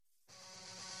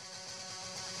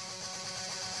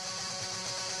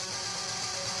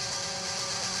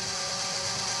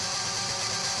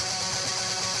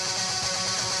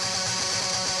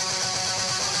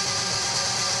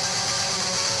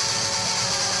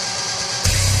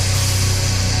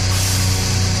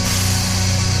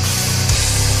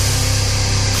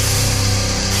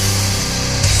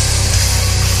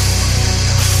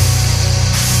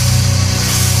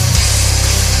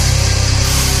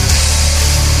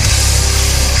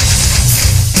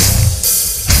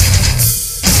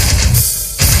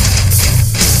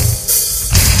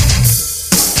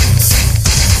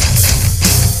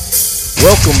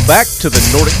Welcome back to the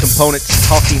Nordic Components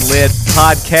Talking Lead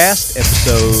podcast,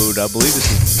 episode, I believe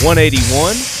this is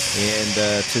 181.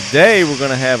 And today we're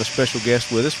going to have a special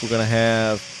guest with us. We're going to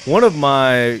have one of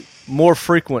my more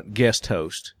frequent guest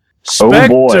hosts,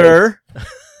 Spectre,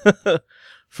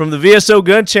 from the VSO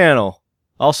Gun Channel,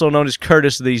 also known as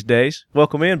Curtis these days.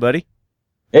 Welcome in, buddy.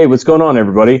 Hey, what's going on,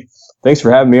 everybody? Thanks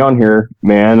for having me on here,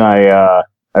 man.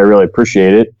 I really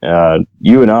appreciate it.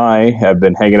 You and I have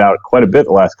been hanging out quite a bit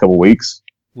the last couple weeks.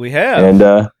 We have,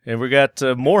 and we got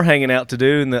more hanging out to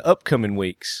do in the upcoming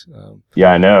weeks.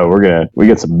 Yeah, I know. We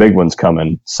got some big ones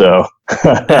coming. So,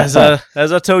 as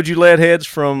I told you, lead heads,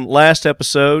 from last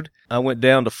episode, I went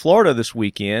down to Florida this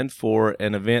weekend for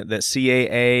an event that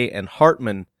CAA and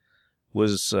Hartman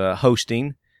was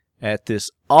hosting at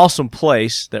this awesome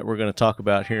place that we're going to talk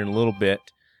about here in a little bit.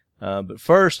 But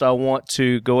first, I want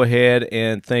to go ahead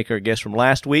and thank our guest from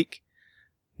last week,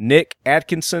 Nick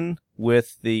Atkinson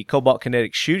with the Cobalt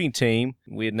Kinetic shooting team.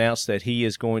 We announced that he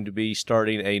is going to be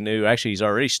starting he's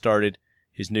already started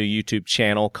his new YouTube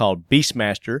channel called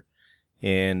Beastmaster,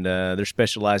 and they're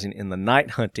specializing in the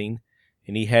night hunting.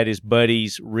 And he had his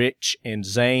buddies Rich and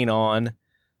Zane on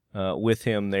with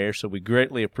him there, so we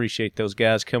greatly appreciate those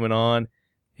guys coming on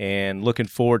and looking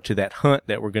forward to that hunt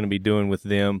that we're going to be doing with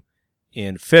them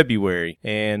in February.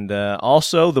 And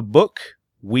also the book,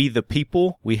 We the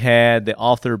People. We had the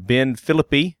author Ben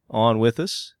Philippi on with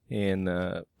us, and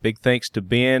big thanks to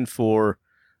Ben for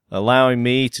allowing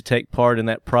me to take part in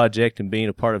that project and being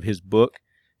a part of his book.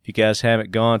 If you guys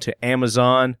haven't gone to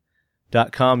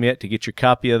Amazon.com yet to get your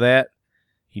copy of that,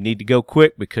 you need to go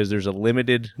quick because there's a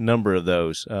limited number of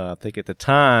those. I think at the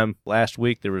time, last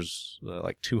week, there was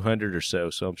like 200 or so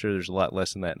I'm sure there's a lot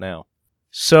less than that now.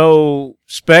 So,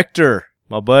 Spectre,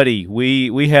 my buddy,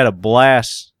 we had a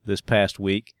blast this past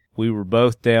week. We were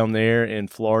both down there in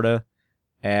Florida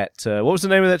at, what was the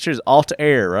name of that series?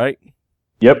 Altair, right?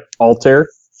 Yep, Altair.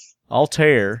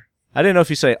 Altair. I didn't know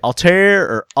if you say Altair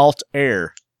or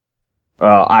Altair.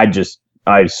 I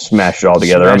smashed it all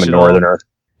together. I'm a northerner,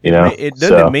 you know.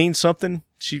 Doesn't it mean something?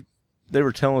 They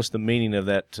were telling us the meaning of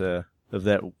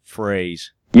that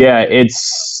phrase. Yeah,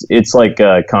 it's like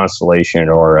a constellation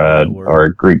or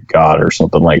a Greek god or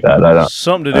something like that. I don't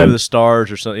something to do with the stars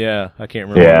or something. Yeah, I can't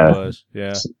remember what it was.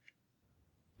 Yeah,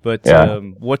 but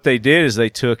what they did is they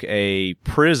took a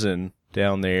prison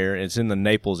down there. It's in the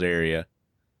Naples area.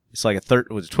 It's like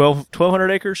 1,200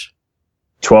 acres.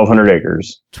 1,200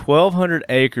 acres. 1,200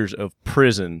 acres of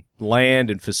prison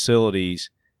land and facilities,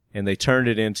 and they turned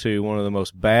it into one of the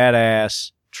most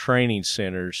badass training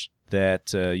centers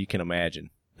that you can imagine.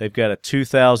 They've got a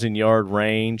 2,000-yard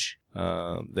range.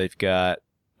 They've got,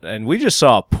 and we just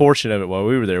saw a portion of it while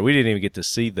we were there. We didn't even get to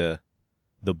see the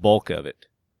bulk of it.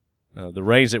 The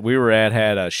range that we were at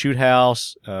had a shoot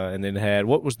house, and then had,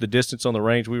 what was the distance on the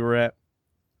range we were at?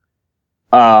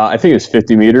 I think it was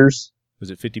 50 meters. Was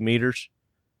it 50 meters?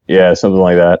 Yeah, something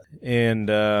like that. And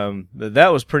that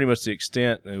was pretty much the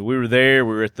extent. We were there.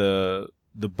 We were at the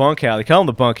bunkhouse. They call them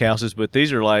the bunkhouses, but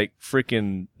these are like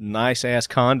freaking nice-ass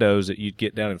condos that you'd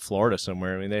get down in Florida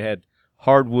somewhere. I mean, they had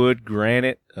hardwood,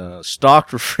 granite,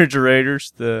 stocked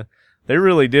refrigerators. They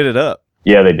really did it up.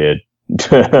 Yeah, they did.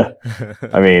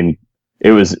 I mean,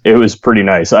 it was pretty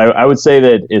nice. I would say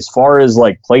that as far as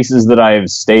like places that I have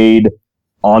stayed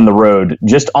on the road,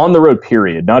 just on the road,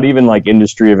 period, not even like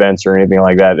industry events or anything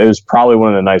like that, it was probably one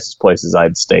of the nicest places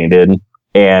I'd stayed in.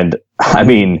 And I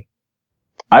mean,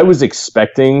 I was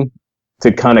expecting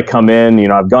to kind of come in, you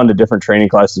know, I've gone to different training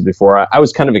classes before. I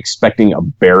was kind of expecting a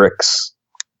barracks,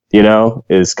 you know,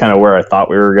 is kind of where I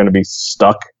thought we were going to be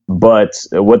stuck. But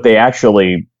what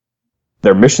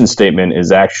their mission statement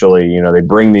is actually, you know, they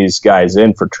bring these guys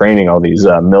in for training, all these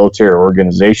military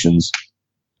organizations,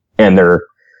 and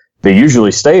they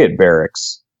usually stay at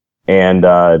barracks. And,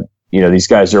 you know, these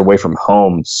guys are away from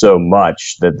home so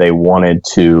much that they wanted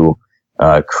to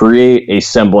create a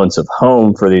semblance of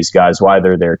home for these guys while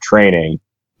they're there training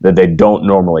that they don't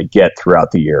normally get throughout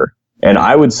the year. And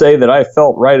I would say that I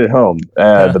felt right at home.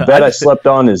 The bed I slept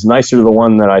on is nicer than the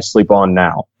one that I sleep on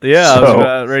now. Yeah, so. I was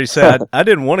about ready to say, I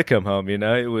didn't want to come home, you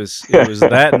know. It was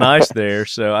that nice there.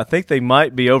 So I think they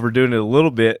might be overdoing it a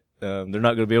little bit. They're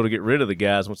not going to be able to get rid of the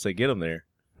guys once they get them there.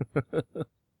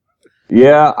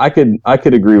 Yeah, I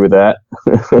could agree with that.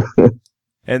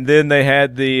 And then they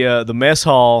had the mess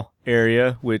hall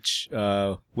area, which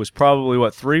was probably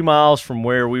 3 miles from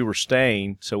where we were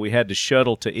staying, so we had to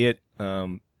shuttle to it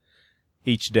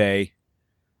each day.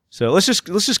 So let's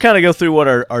just kind of go through what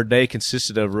our day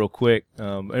consisted of real quick.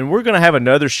 And we're going to have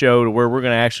another show to where we're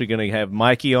going to have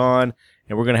Mikey on,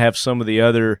 and we're going to have some of the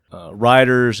other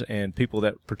riders and people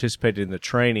that participated in the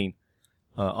training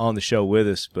on the show with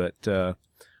us, but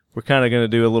we're kind of going to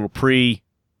do a little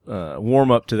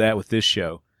warm-up to that with this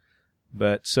show.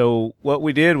 But so what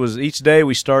we did was each day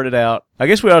we started out, I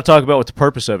guess we ought to talk about what the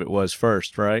purpose of it was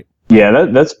first, right? Yeah,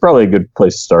 that's probably a good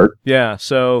place to start. Yeah,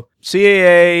 so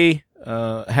CAA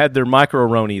had their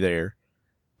micro-roni there,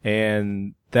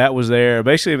 and that was there.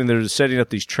 Basically, when they're setting up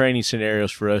these training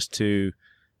scenarios for us to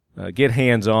get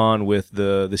hands-on with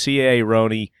the CAA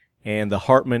Roni and the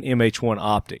Hartman MH1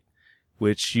 Optic,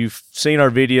 which you've seen our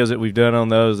videos that we've done on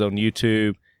those on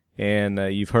YouTube, and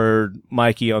you've heard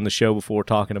Mikey on the show before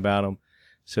talking about them.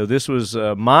 So this was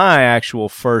my actual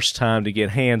first time to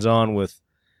get hands-on with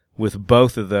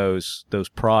both of those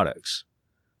products.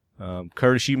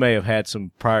 Curtis, you may have had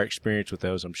some prior experience with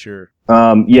those, I'm sure.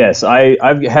 Yes,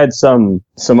 I've had some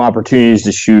opportunities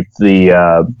to shoot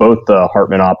both the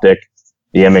Hartman Optic,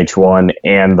 the MH1,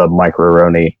 and the Micro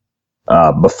Roni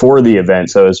before the event,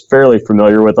 so I was fairly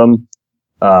familiar with them.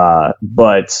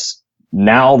 But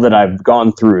now that I've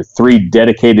gone through 3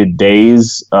 dedicated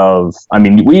days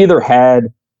we either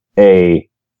had a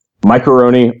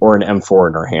Micro-Roni or an M4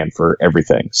 in our hand for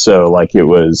everything. So like it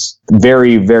was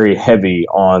very, very heavy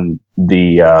on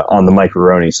the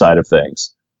Micro-Roni side of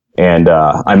things. And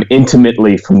I'm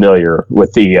intimately familiar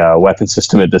with the weapon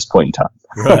system at this point in time.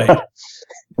 Right.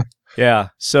 Yeah.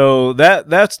 So that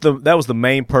was the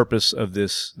main purpose of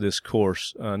this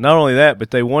course. Not only that,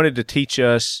 but they wanted to teach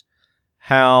us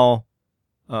how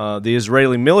the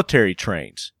Israeli military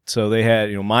trains. So they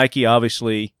had, Mikey,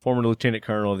 obviously former lieutenant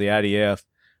colonel of the IDF,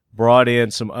 brought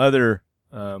in some other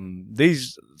some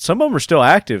of them are still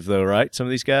active though, right? Some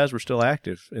of these guys were still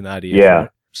active in the IDF. Yeah. Right?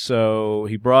 So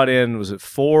he brought in, was it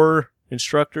 4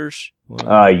 instructors?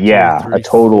 A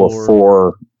total of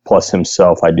 4 plus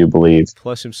himself, I do believe.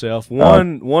 Plus himself.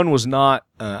 One was not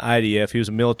IDF. He was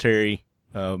a military,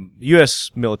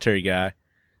 U.S. military guy.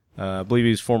 I believe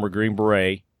he was former Green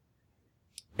Beret.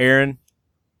 Aaron?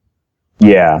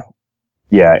 Yeah.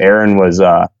 Aaron was.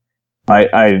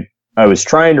 I was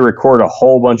trying to record a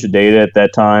whole bunch of data at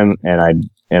that time, and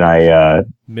I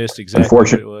missed exactly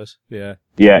what it was. Yeah.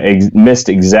 Yeah, missed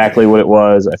exactly what it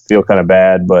was. I feel kind of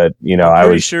bad, but I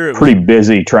was pretty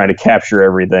busy trying to capture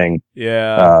everything.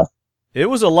 Yeah. It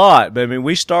was a lot, but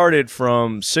we started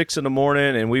from 6 in the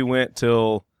morning and we went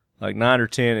till like 9 or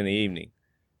 10 in the evening.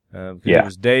 It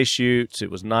was day shoots,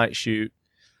 it was night shoot,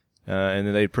 and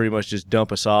then they'd pretty much just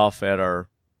dump us off at our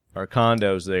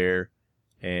condos there,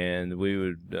 and we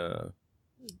would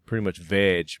pretty much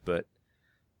veg, but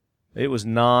it was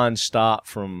non-stop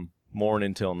from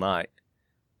morning till night.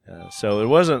 So there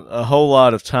wasn't a whole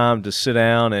lot of time to sit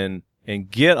down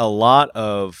and get a lot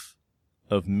of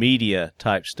media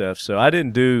type stuff. So I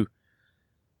did do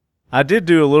a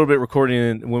little bit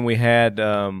recording when we had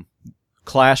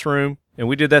classroom, and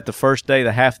we did that the first day,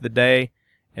 the half of the day,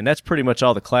 and that's pretty much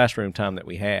all the classroom time that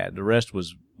we had. The rest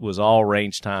was all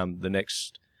range time the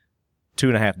next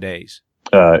 2.5 days.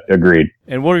 Agreed.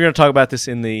 And we're going to talk about this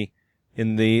in the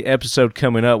episode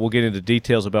coming up. We'll get into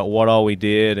details about what all we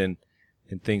did and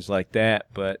things like that.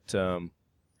 But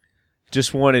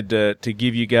just wanted to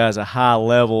give you guys a high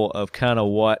level of kind of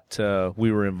what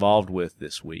we were involved with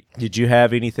this week. Did you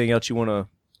have anything else you want to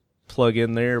plug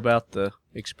in there about the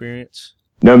experience?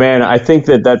 No, man, I think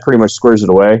that pretty much squares it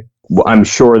away. I'm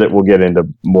sure that we'll get into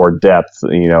more depth,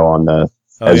 on the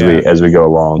as we go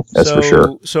along. That's for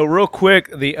sure. So real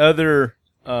quick, the other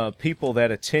people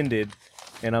that attended,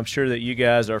 and I'm sure that you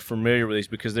guys are familiar with these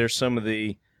because they're some of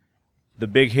the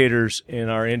big hitters in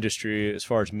our industry as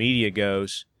far as media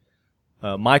goes.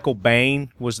 Michael Bain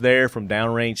was there from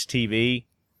Downrange TV.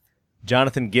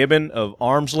 Jonathan Gibbon of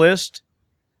Arms List.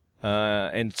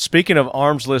 And speaking of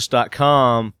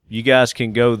armslist.com, you guys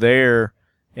can go there,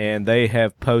 and they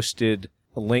have posted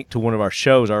a link to one of our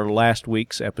shows, our last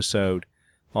week's episode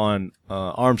on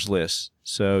Arms List.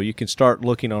 So you can start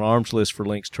looking on Arms List for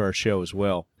links to our show as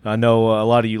well. I know a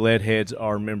lot of you lead heads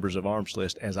are members of Arms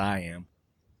List, as I am.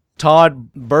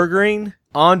 Todd Bergering,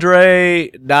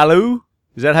 Andre Dalou.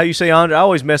 Is that how you say Andre? I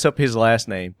always mess up his last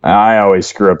name. I always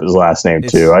screw up his last name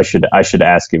too. I should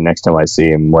ask him next time I see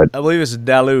him. What? I believe it's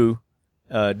Dalou.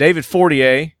 David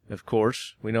Fortier, of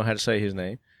course. We know how to say his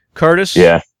name. Curtis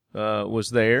was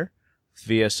there.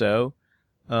 VSO.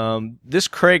 This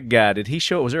Craig guy, did he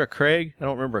show up? Was there a Craig? I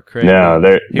don't remember a Craig. No,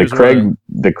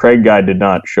 the Craig guy did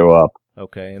not show up.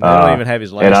 Okay, and they don't even have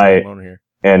his last name on here.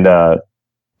 And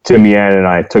Tim Yan and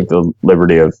I took the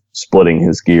liberty of splitting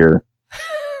his gear.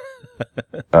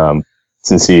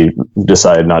 Since he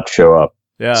decided not to show up.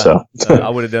 Yeah, so. I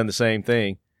would have done the same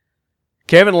thing.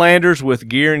 Kevin Landers with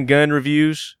Gear and Gun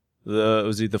Reviews.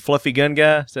 Was he the fluffy gun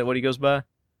guy? Is that what he goes by?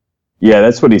 Yeah,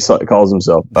 that's what he calls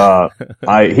himself.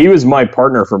 He was my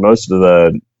partner for most of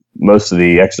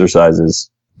the exercises.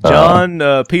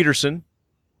 John Peterson.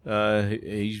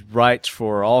 He writes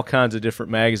for all kinds of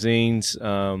different magazines.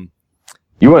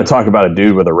 You want to talk about a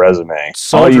dude with a resume?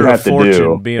 Soldier All you have of to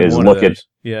Fortune do is one look of at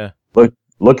those.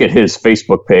 look at his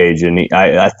Facebook page, and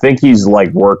I think he's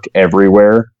like worked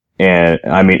everywhere. And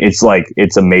I mean,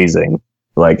 it's amazing,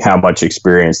 like how much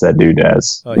experience that dude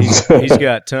has. He's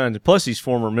got tons. Plus, he's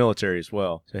former military as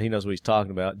well, so he knows what he's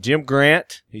talking about. Jim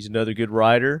Grant, he's another good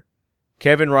writer.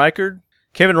 Kevin Reichard,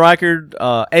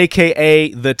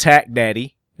 a.k.a. the Tack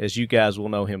Daddy, as you guys will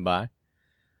know him by.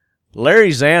 Larry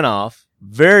Zanoff,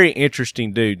 very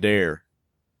interesting dude there.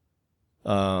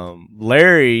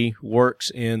 Larry works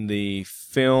in the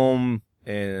film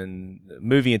and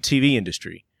movie and TV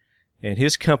industry, and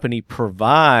his company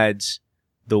provides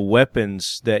the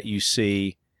weapons that you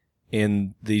see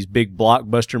in these big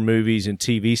blockbuster movies and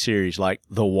TV series like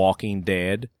The Walking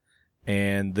Dead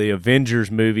and the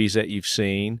Avengers movies that you've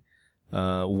seen.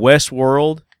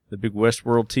 Westworld, the big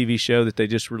Westworld TV show that they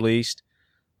just released.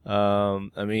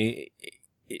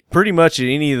 Pretty much in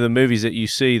any of the movies that you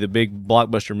see, the big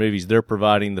blockbuster movies, they're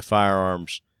providing the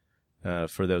firearms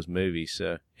for those movies.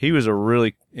 So he was a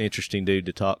really interesting dude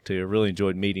to talk to. I really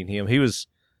enjoyed meeting him. He was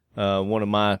one of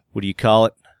my, what do you call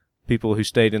it, people who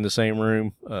stayed in the same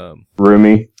room.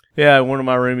 Roomie? Yeah, one of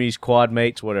my roomies, quad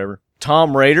mates, whatever.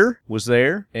 Tom Rader was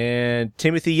there, and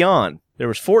Timothy Yan. There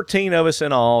was 14 of us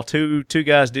in all. Two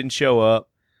guys didn't show up.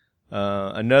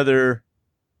 Another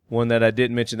one that I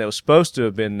didn't mention that was supposed to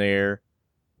have been there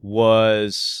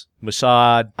was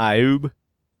Masad Ayub.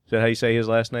 Is that how you say his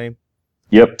last name?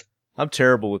 Yep. I'm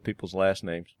terrible with people's last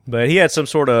names. But he had some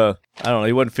sort of, I don't know,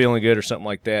 he wasn't feeling good or something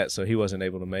like that, so he wasn't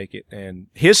able to make it. And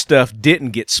his stuff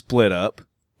didn't get split up.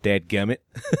 Dadgummit.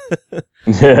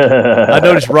 I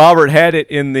noticed Robert had it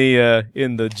in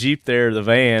the Jeep there, the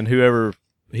van, whoever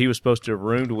he was supposed to have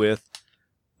roomed with.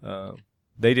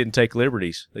 They didn't take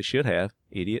liberties. They should have.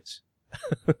 Idiots.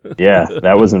 Yeah,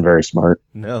 that wasn't very smart.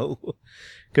 No.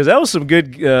 Because that was some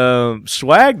good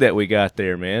swag that we got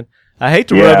there, man. I hate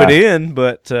to rub it in,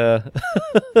 but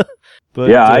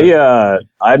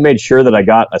I made sure that I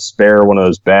got a spare one of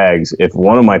those bags. If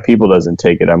one of my people doesn't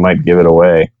take it, I might give it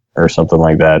away or something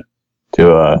like that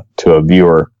to a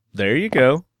viewer. There you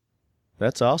go.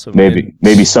 That's awesome.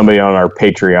 Maybe somebody on our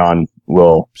Patreon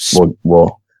will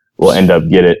end up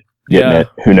getting it.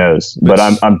 Who knows? But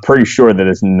I'm pretty sure that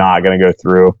it's not going to go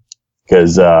through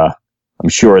because I'm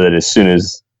sure that as soon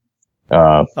as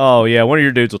one of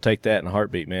your dudes will take that in a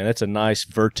heartbeat, man. That's a nice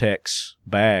Vertex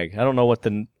bag. I don't know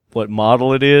what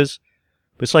model it is,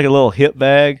 but it's like a little hip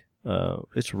bag.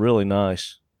 It's really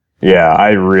nice. Yeah, I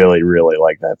really, really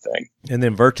like that thing. And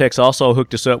then Vertex also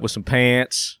hooked us up with some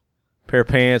pants, pair of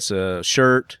pants, a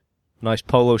shirt, nice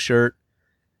polo shirt.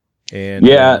 And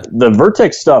the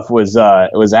Vertex stuff was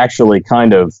actually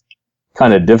kind of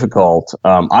difficult.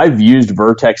 I've used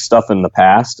Vertex stuff in the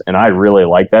past, and I really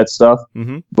like that stuff.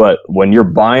 Mm-hmm. But when you're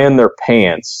buying their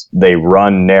pants, they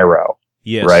run narrow.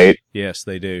 Yes. Right? Yes,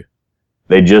 they do.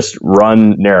 They just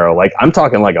run narrow. Like I'm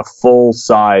talking like a full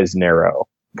size narrow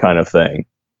kind of thing.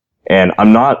 And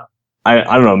I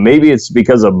don't know, maybe it's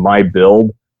because of my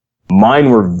build. Mine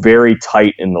were very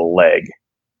tight in the leg.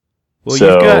 Well,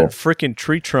 you've got freaking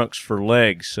tree trunks for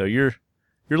legs, so you're a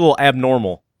little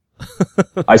abnormal.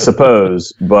 I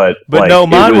suppose, but no,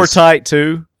 mine were tight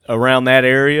too around that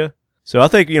area. So I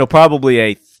think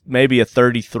probably maybe a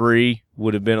 33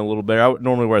 would have been a little better. I would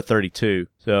normally wear a 32,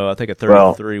 so I think a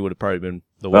 33 would have probably been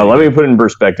the way. Well, let me put it in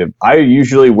perspective. I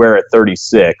usually wear a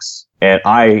 36, and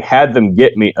I had them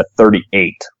get me a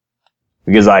 38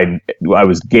 because I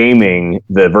was gaming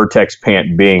the Vertex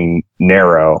pant being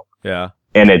narrow. Yeah.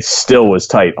 And it still was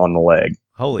tight on the leg.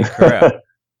 Holy crap.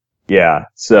 Yeah.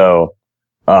 So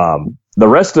the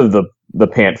rest of the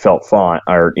pant felt fine,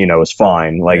 or was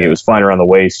fine. Like it was fine around the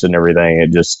waist and everything.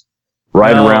 It just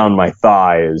around my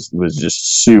thigh was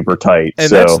just super tight. And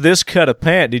that's this cut of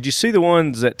pant. Did you see the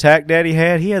ones that Tack Daddy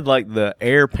had? He had like the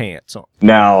air pants on.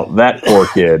 Now that poor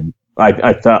kid,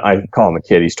 I call him a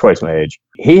kid. He's twice my age.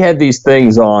 He had these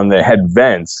things on that had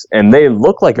vents, and they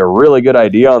looked like a really good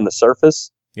idea on the surface.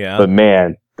 Yeah. But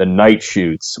man, the night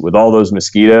shoots with all those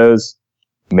mosquitoes,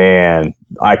 man,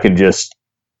 I could just.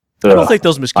 I don't think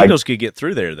those mosquitoes could get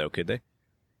through there, though, could they?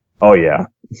 Oh yeah,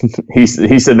 he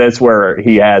said that's where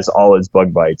he has all his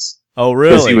bug bites. Oh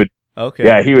really? Okay.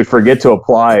 Yeah, he would forget to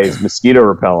apply his mosquito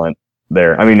repellent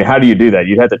there. I mean, how do you do that?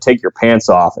 You'd have to take your pants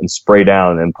off and spray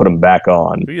down and put them back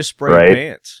on. You just spray your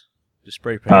pants. Just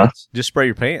spray your pants. Just spray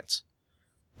your pants.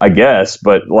 I guess,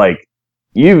 but like.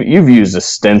 you've used a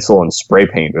stencil and spray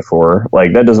paint before.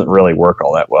 Like, that doesn't really work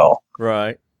all that well.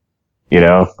 Right.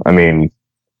 I mean,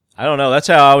 I don't know. That's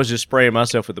how I was just spraying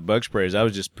myself with the bug sprayers. I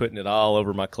was just putting it all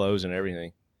over my clothes and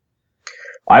everything.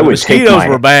 The mosquitoes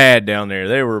were bad down there.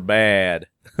 They were bad.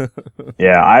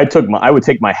 Yeah, I would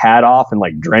take my hat off and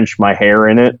like drench my hair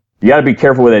in it. You got to be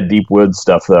careful with that deep wood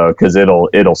stuff though, because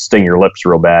it'll sting your lips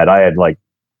real bad. I had like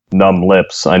numb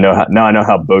lips. I know how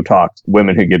Botox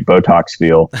women who get Botox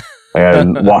feel. I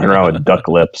had walking around with duck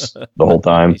lips the whole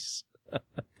time. Nice.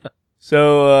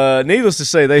 So, needless to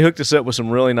say, they hooked us up with some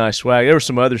really nice swag. There was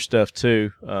some other stuff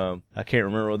too. I can't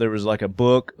remember. There was like a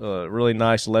book, a really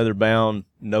nice leather-bound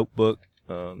notebook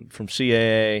from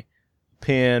CAA,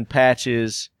 pen,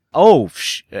 patches. Oh,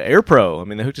 AirPro. I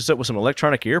mean, they hooked us up with some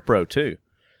electronic AirPro too.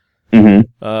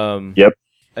 Mm-hmm. Yep.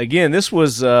 Again, this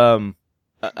was a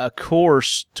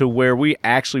course to where we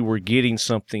actually were getting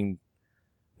something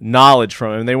knowledge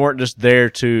from them. They weren't just there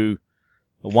to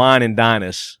wine and dine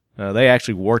us. They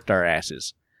actually worked our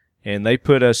asses, and they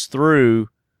put us through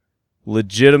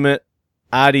legitimate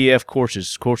IDF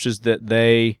courses that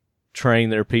they train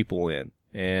their people in.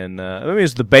 And I mean,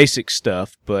 it's the basic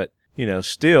stuff, but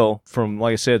still, from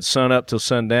like I said, sun up till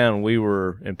sundown,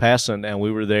 and past sundown,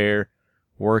 we were there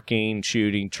working,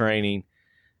 shooting, training.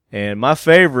 And my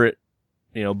favorite,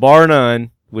 bar none,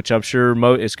 which I'm sure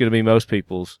it's going to be most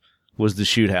people's, was the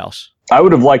shoot house. I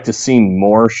would have liked to seen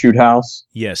more shoot house.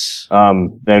 Yes.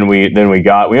 Than we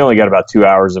got. We only got about 2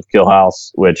 hours of kill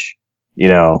house, which,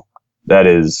 that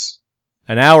is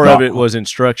an hour of it was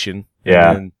instruction.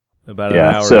 Yeah. And about an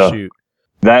hour to shoot.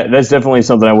 That's definitely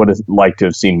something I would have liked to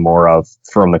have seen more of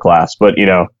from the class. But,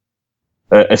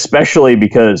 especially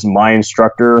because my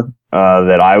instructor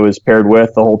that I was paired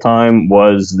with the whole time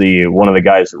was one of the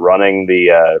guys running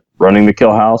the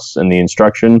kill house and the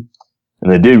instruction.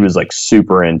 And the dude was like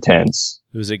super intense.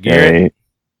 Was it Garrett?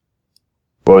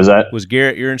 What was that? Was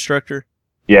Garrett your instructor?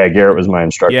 Yeah, Garrett was my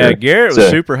instructor. Yeah, Garrett was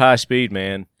super high speed,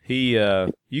 man. He,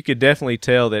 you could definitely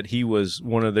tell that he was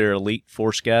one of their elite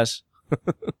force guys.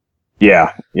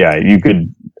 Yeah. You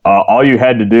could. All you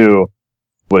had to do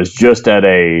was just at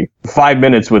 5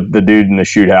 minutes with the dude in the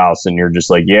shoot house, and you're just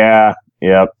like, yep,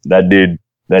 that dude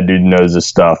knows his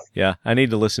stuff. Yeah, I need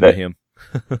to listen to him.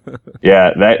 Yeah,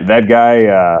 that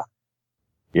guy.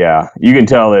 Yeah, you can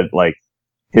tell that like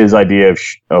his idea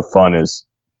of fun is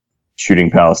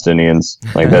shooting Palestinians.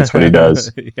 Like, that's what he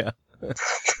does. Yeah.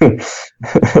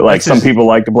 Like, some people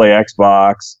like to play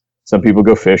Xbox. Some people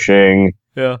go fishing.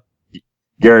 Yeah.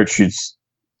 Garrett shoots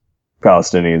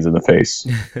Palestinians in the face.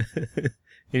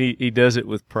 And he does it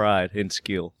with pride and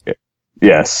skill.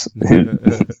 Yes.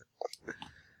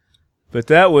 But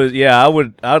that was,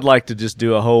 I'd like to just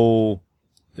do a whole,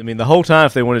 the whole time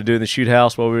if they wanted to do it in the shoot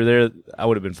house while we were there, I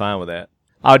would have been fine with that.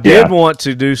 I did want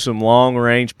to do some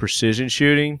long-range precision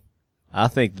shooting. I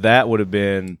think that would have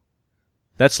been,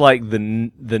 that's like the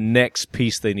next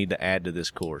piece they need to add to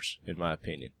this course, in my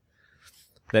opinion.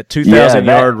 That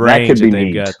 2,000-yard range that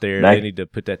they've got there, they need to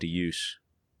put that to use.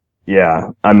 Yeah,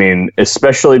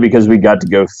 especially because we got to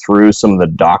go through some of the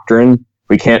doctrine.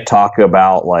 We can't talk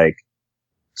about like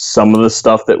some of the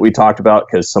stuff that we talked about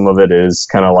because some of it is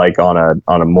kind of like on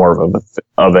a more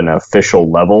of an official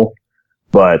level.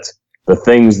 But the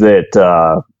things that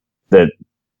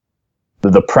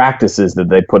the practices that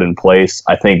they put in place,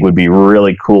 I think would be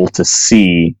really cool to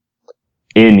see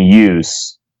in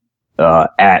use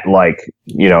at like,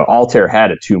 Altair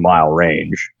had a 2 mile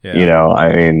range. Yeah.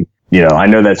 I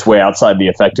know that's way outside the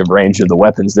effective range of the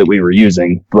weapons that we were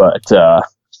using, but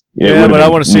but I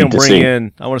want to see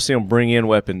them I want to see them bring in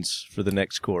weapons for the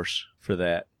next course for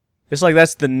that. It's like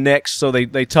that's the next. So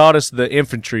they taught us the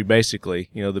infantry basically,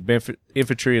 the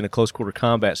infantry and the close quarter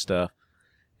combat stuff.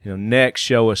 Next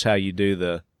show us how you do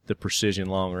the precision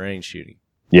long range shooting.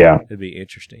 Yeah, it'd be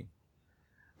interesting.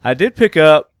 I did pick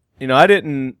up. I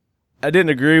didn't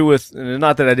agree with.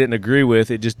 Not that I didn't agree with.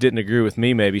 It just didn't agree with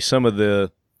me. Maybe some of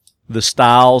the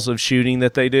styles of shooting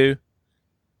that they do.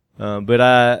 But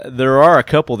there are a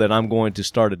couple that I'm going to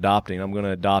start adopting. I'm going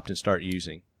to adopt and start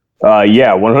using.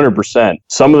 100%.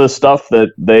 Some of the stuff that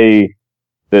they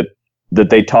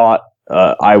taught,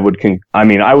 I would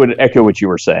echo what you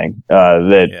were saying.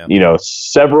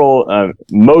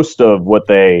 Most of what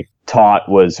they taught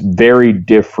was very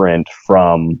different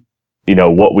from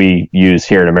what we use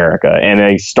here in America, and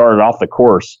they started off the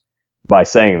course by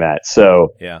saying that.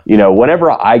 So,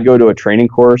 whenever I go to a training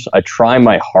course, I try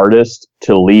my hardest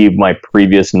to leave my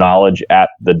previous knowledge at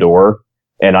the door.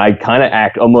 And I kind of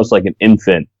act almost like an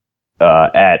infant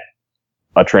at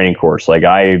a training course. Like,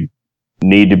 I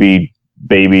need to be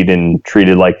babied and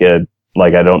treated like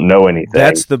I don't know anything.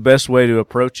 That's the best way to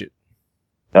approach it.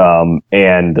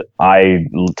 And I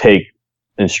take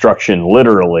instruction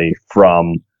literally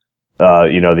from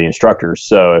the instructors.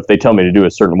 So if they tell me to do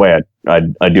a certain way,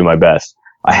 I do my best.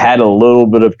 I had a little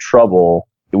bit of trouble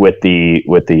with the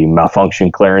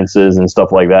malfunction clearances and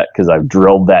stuff like that because I've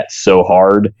drilled that so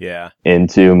hard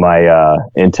into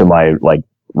my like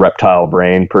reptile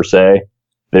brain per se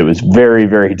that it was very,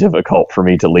 very difficult for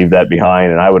me to leave that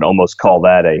behind, and I would almost call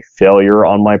that a failure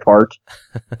on my part.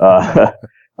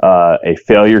 A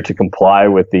failure to comply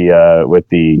with the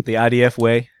IDF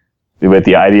way. With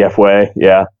the IDF way,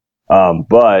 yeah.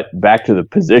 But back to the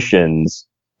positions,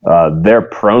 their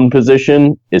prone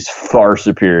position is far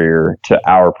superior to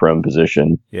our prone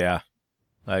position. Yeah,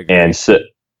 I agree.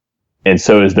 And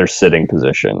so is their sitting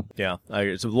position. Yeah, I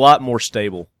agree. It's a lot more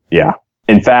stable. Yeah.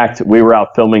 In fact, we were out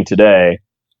filming today,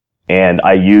 and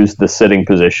I used the sitting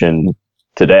position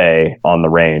today on the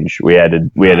range. We had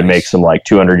to make some like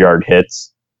 200-yard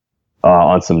hits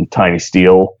on some tiny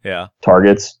steel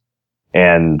targets,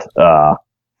 and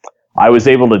I was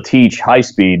able to teach high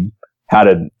speed how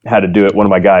to do it. One of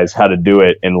my guys how to do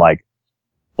it in like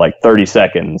 30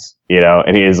 seconds,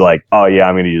 and he is like, "Oh yeah,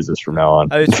 I'm going to use this from now on."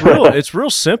 It's real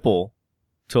simple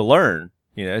to learn.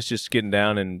 It's just getting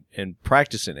down and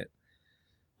practicing it.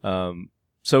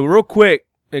 So real quick,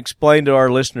 explain to our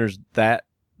listeners that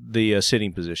the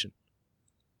sitting position.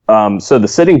 So the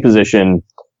sitting position,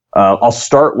 I'll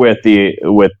start with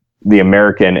the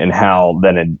American and how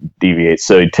then it deviates.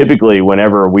 So typically,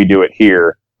 whenever we do it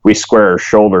here, we square our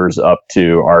shoulders up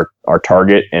to our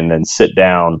target and then sit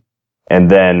down, and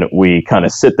then we kind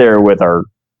of sit there with our,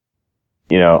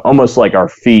 almost like our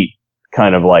feet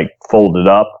kind of like folded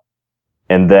up,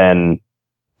 and then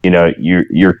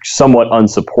you're somewhat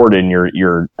unsupported, and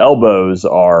your elbows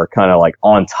are kind of like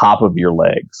on top of your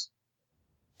legs.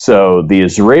 So the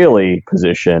Israeli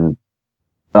position,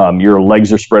 your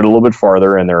legs are spread a little bit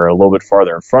farther and they're a little bit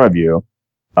farther in front of you,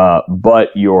 but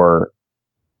your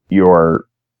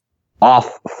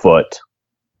off foot.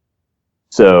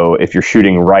 So if you're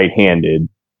shooting right-handed,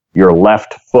 your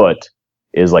left foot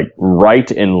is like right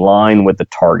in line with the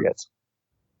target,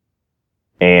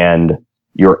 and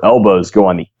your elbows go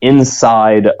on the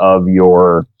inside of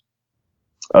your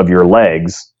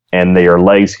legs, and your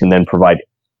legs can then provide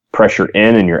pressure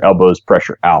in, and your elbows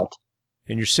pressure out.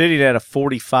 And you're sitting at a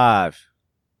 45.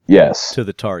 Yes. To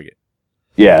the target.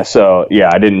 Yeah. So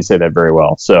I didn't say that very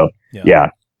well. So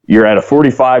you're at a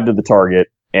 45 to the target,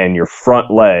 and your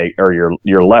front leg or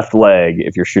your left leg,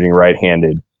 if you're shooting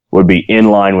right-handed, would be in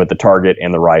line with the target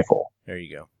and the rifle. There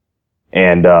you go.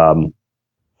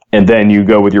 And then you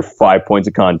go with your 5 points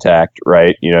of contact,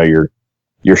 right?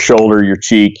 Your shoulder, your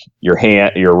cheek, your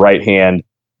hand, your right hand,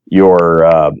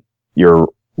 your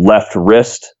left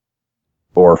wrist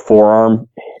or forearm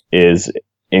is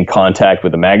in contact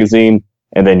with the magazine,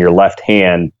 and then your left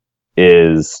hand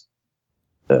is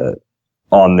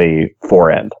on the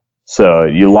forend. So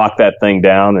you lock that thing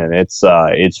down, and it's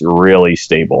really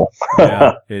stable.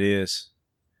 Yeah, it is.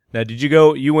 Now,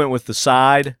 you went with the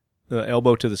side, the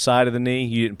elbow to the side of the knee?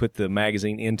 You didn't put the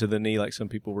magazine into the knee like some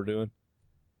people were doing?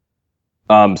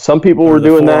 Some people were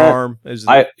doing forearm,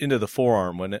 into the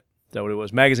forearm, wasn't it? Is that what it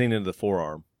was? Magazine into the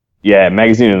forearm. Yeah,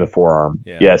 magazine in the forearm.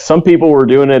 Yeah, some people were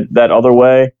doing it that other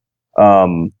way.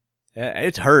 Yeah,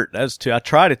 it's hurt. That's too. I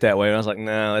tried it that way, and I was like,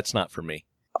 no, that's not for me.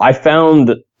 I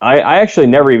found I actually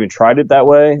never even tried it that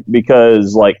way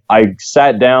because I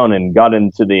sat down and got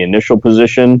into the initial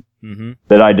position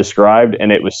that I described,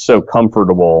 and it was so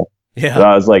comfortable. Yeah, that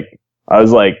I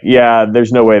was like, yeah,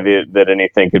 there's no way that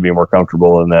anything could be more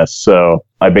comfortable than this. So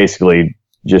I basically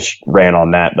just ran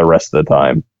on that the rest of the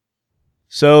time.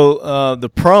 So the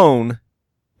prone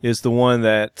is the one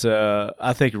that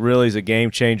I think really is a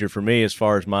game changer for me as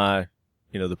far as my,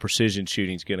 the precision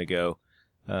shooting is going to go.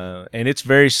 And it's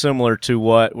very similar to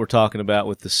what we're talking about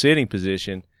with the sitting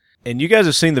position. And you guys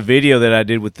have seen the video that I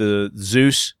did with the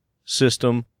Zeus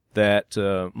system that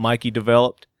Mikey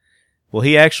developed. Well,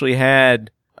 he actually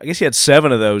had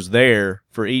 7 of those there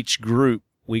for each group.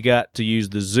 We got to use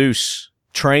the Zeus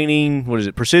training,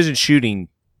 precision shooting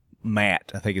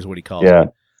mat, I think is what he calls it. Yeah.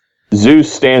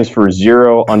 Zeus stands for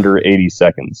 0 under 80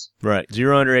 seconds. Right,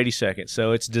 0 under 80 seconds.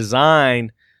 So it's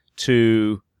designed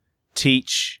to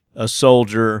teach a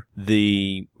soldier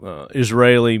the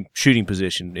Israeli shooting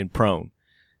position in prone.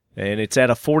 And it's at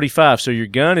a 45, so your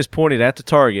gun is pointed at the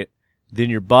target, then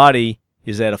your body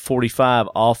is at a 45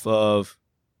 off of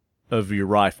your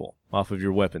rifle, off of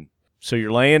your weapon. So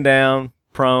you're laying down,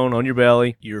 prone on your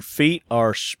belly. Your feet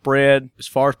are spread as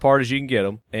far apart as you can get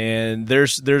them, and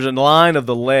there's a line of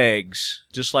the legs,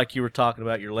 just like you were talking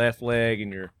about, your left leg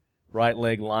and your right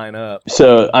leg line up.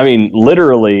 So, I mean,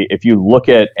 literally, if you look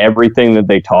at everything that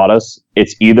they taught us,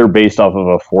 it's either based off of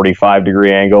a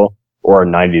 45-degree angle or a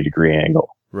 90-degree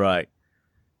angle. Right.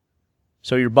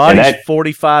 So your body's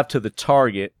 45 to the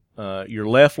target, your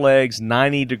left leg's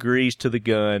 90 degrees to the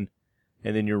gun,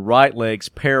 and then your right leg's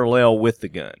parallel with the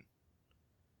gun.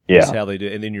 Yeah. That's how they do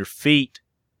it. And then your feet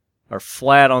are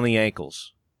flat on the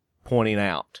ankles, pointing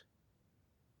out.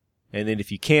 And then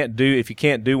if you can't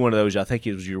do one of those, I think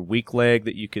it was your weak leg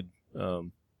that you could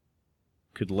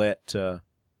let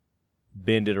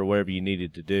bend it or whatever you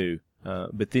needed to do.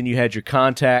 But then you had your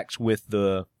contacts with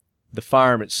the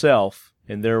firearm itself,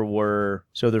 and there are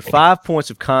 5 points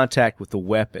of contact with the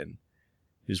weapon.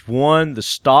 Is one, the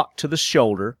stock to the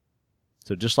shoulder,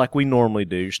 so just like we normally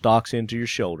do, your stock's into your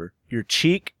shoulder. Your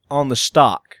cheek on the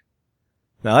stock.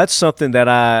 Now that's something that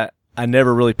I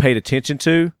never really paid attention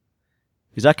to,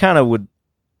 because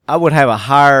I would have a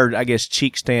higher, I guess,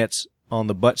 cheek stance on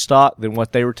the buttstock than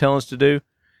what they were telling us to do.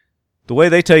 The way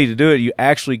they tell you to do it, you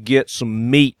actually get some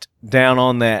meat down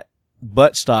on that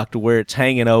buttstock to where it's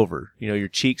hanging over. You know, your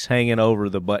cheek's hanging over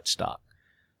the buttstock.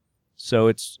 So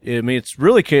it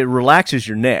relaxes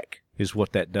your neck is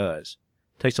what that does.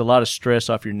 It takes a lot of stress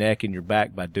off your neck and your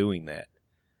back by doing that.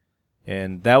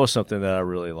 And that was something that I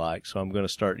really liked, so I'm going to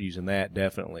start using that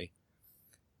definitely.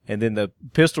 And then the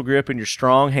pistol grip in your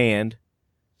strong hand.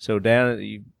 So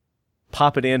you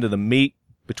pop it into the meat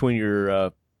between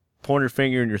your pointer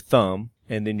finger and your thumb.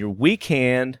 And then your weak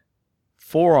hand,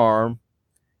 forearm,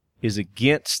 is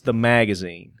against the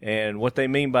magazine. And what they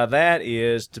mean by that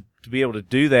is to be able to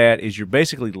do that is you're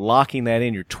basically locking that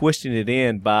in. You're twisting it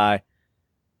in by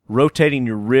rotating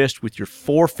your wrist with your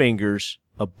forefingers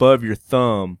above your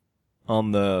thumb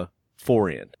on the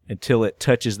forend until it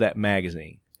touches that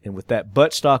magazine. And with that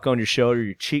buttstock on your shoulder,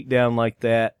 your cheek down like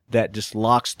that, that just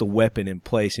locks the weapon in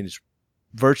place, and it's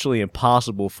virtually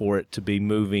impossible for it to be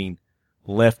moving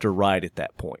left or right at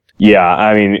that point. Yeah,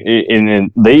 I mean,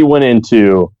 and they went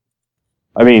into,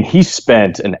 I mean, he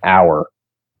spent an hour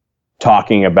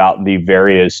talking about the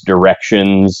various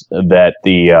directions that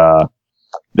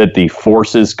the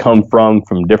forces come from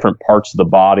different parts of the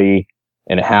body,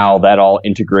 and how that all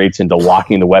integrates into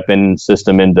locking the weapon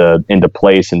system into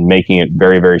place and making it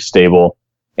very, very stable.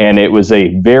 And it was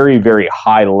a very, very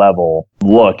high level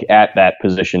look at that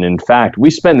position. In fact,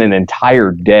 we spent an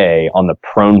entire day on the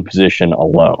prone position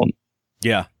alone.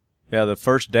 Yeah. Yeah, the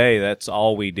first day, that's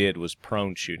all we did was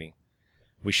prone shooting.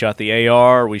 We shot the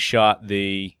AR, we shot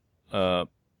the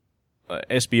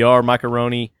SBR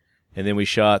macaroni, and then we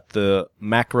shot the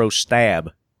macro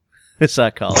stab, as I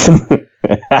call it.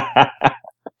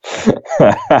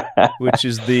 Which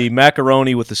is the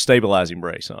macaroni with the stabilizing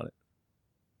brace on it.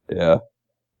 Yeah.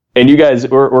 And you guys,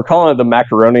 we're calling it the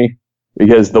macaroni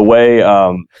because the way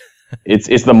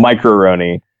it's the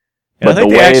micro-roni. But the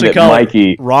way that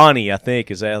Mikey, Ronnie, I think,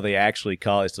 is how they actually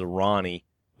call it. It's the Ronnie.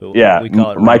 Yeah, we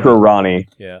call it micro Ronnie.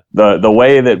 Yeah. The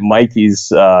way that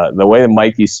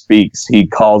Mikey speaks, he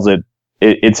calls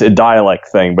it's a dialect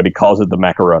thing, but he calls it the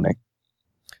macaroni.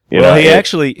 He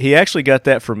actually got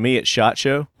that from me at SHOT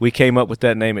Show. We came up with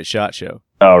that name at SHOT Show.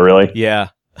 Oh, really? Yeah.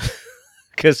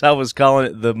 Because I was calling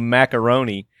it the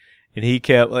macaroni, and he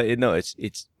kept, no,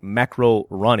 it's macro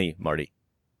Ronnie, Marty.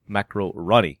 Macro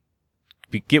Ronnie.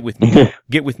 Get with me.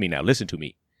 Get with me now. Listen to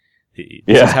me.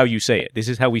 This is how you say it. This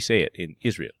is how we say it in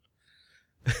Israel.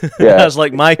 Yeah. I was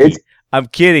like, Mikey, I'm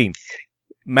kidding.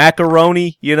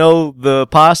 Macaroni, the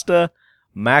pasta.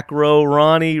 Macro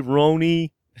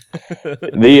Roni.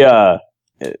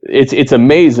 It's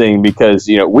amazing because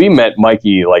we met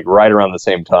Mikey like right around the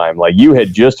same time. Like you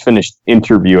had just finished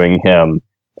interviewing him,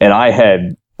 and I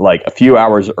had like a few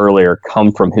hours earlier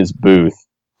come from his booth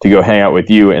to go hang out with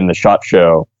you in the SHOT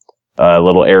Show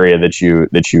little area that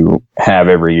you have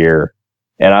every year.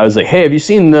 And I was like, hey, have you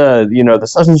seen the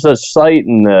such and such site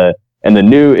and the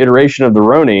new iteration of the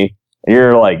Roni? And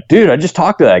you're like, dude, I just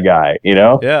talked to that guy,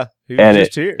 Yeah. And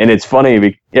it's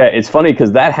funny. It's funny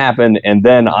because that happened, and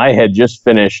then I had just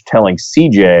finished telling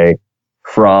CJ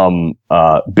from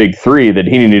Big 3 that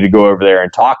he needed to go over there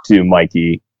and talk to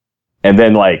Mikey, and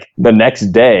then like the next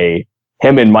day,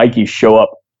 him and Mikey show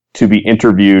up to be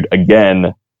interviewed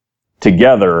again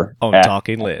together on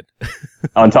Talking Lead.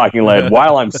 On Talking Lead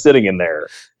while I'm sitting in there,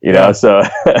 so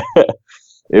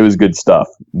it was good stuff.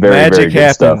 Magic very good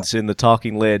happens stuff in the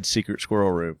Talking Lead secret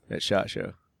squirrel room at SHOT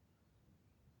Show.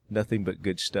 Nothing but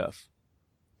good stuff.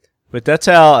 But that's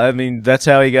how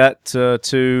he got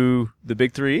to the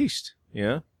Big 3 East.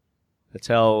 That's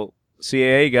how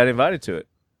CAA got invited to it.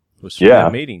 Was from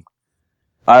that meeting.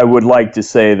 I would like to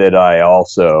say that I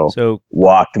also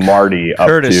walked Marty up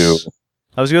to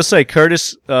I was going to say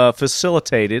Curtis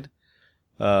facilitated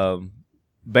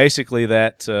basically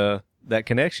that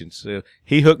connection. So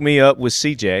he hooked me up with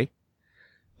CJ,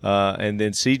 and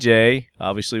then CJ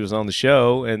obviously was on the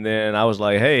show, and then I was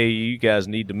like, hey, you guys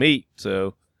need to meet.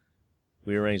 So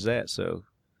we arranged that. So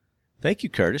thank you,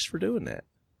 Curtis, for doing that.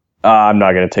 I'm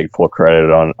not going to take full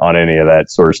credit on any of that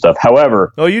sort of stuff.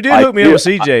 However, you did hook me up with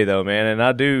CJ though, man, and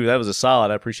that was a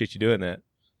solid. I appreciate you doing that.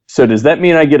 So does that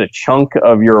mean I get a chunk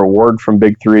of your award from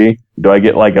Big Three? Do I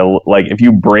get like if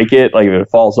you break it, like if it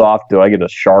falls off, do I get a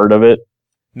shard of it?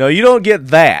 No, you don't get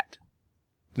that.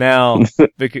 Now,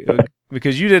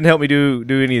 because you didn't help me do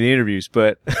any of the interviews,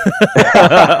 but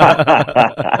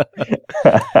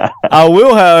I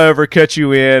will, however, cut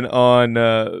you in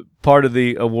on part of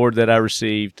the award that I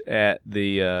received at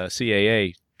the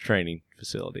CAA training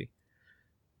facility.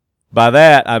 By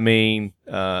that, I mean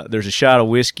there's a shot of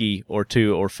whiskey or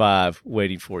 2 or 5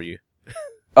 waiting for you.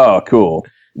 Oh, cool.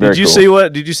 Did you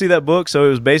see that book? So it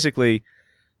was basically,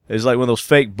 it's like one of those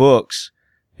fake books,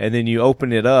 and then you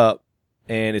open it up,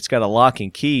 and it's got a lock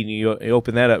and key, and you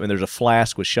open that up, and there's a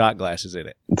flask with shot glasses in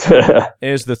it.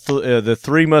 It's the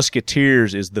Three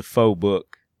Musketeers is the faux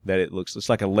book that it looks. It's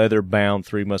like a leather-bound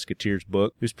Three Musketeers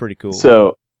book. It was pretty cool.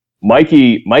 So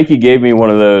Mikey gave me one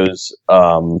of those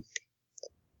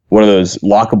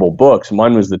lockable books.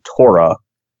 Mine was the Torah,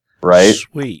 right?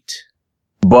 Sweet.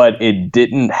 But it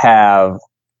didn't have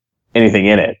anything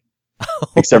in it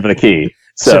except for the key.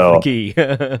 So you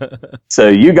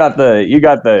got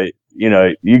the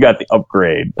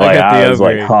upgrade. I was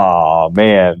like, oh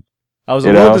man. I was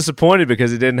a little disappointed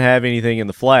because it didn't have anything in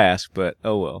the flask, but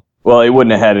oh well. Well, it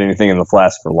wouldn't have had anything in the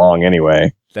flask for long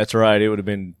anyway. That's right. It would have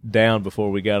been down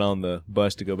before we got on the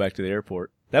bus to go back to the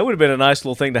airport. That would have been a nice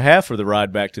little thing to have for the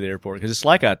ride back to the airport, because it's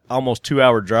like a almost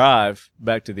 2-hour drive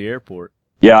back to the airport.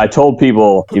 Yeah, I told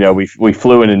people, we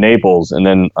flew into Naples, and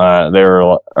then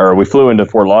we flew into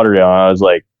Fort Lauderdale, and I was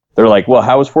like, they're like, well,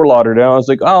 how was Fort Lauderdale? I was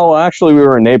like, oh, actually, we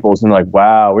were in Naples. And they're like,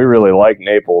 wow, we really like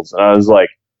Naples. And I was like,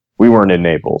 we weren't in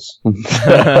Naples. No,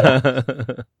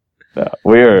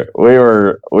 we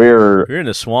were in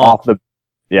the swamp.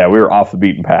 We were off the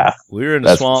beaten path. We were in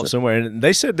the swamp somewhere, and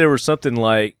they said there was something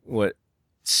like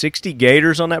 60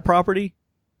 gators on that property.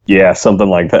 Yeah, something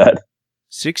like that.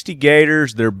 60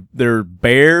 gators. They're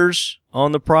bears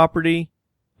on the property.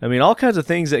 I mean, all kinds of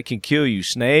things that can kill you.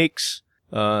 Snakes.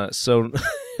 So,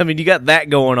 I mean, you got that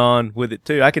going on with it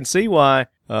too. I can see why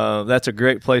that's a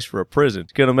great place for a prison.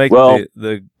 It's going to make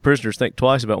the prisoners think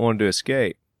twice about wanting to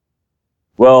escape.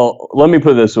 Well, let me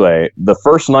put it this way. The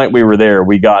first night we were there,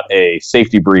 we got a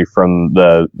safety brief from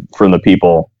the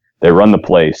people that run the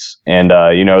place. And,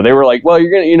 they were like, well, you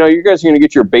guys are going to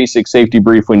get your basic safety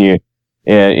brief when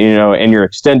and your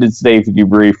extended safety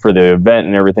brief for the event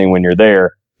and everything when you're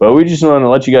there. But we just want to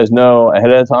let you guys know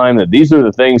ahead of time that these are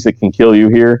the things that can kill you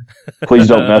here. Please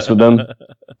don't mess with them.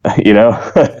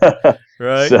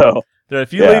 Right. So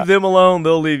if you leave them alone,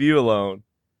 they'll leave you alone.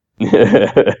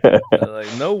 Like,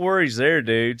 no worries there,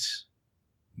 dudes.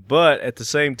 But at the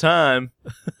same time,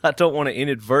 I don't want to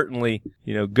inadvertently,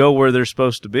 go where they're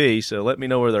supposed to be. So let me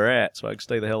know where they're at so I can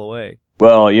stay the hell away.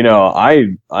 Well, I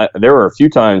there were a few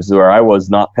times where I was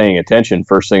not paying attention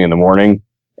first thing in the morning,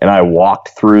 and I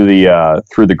walked through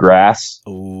the grass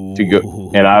to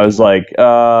go, and I was like,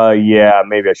 yeah,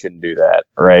 maybe I shouldn't do that,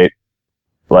 right?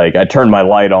 Like, I turned my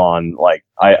light on, like,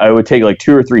 I would take like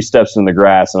 2 or 3 steps in the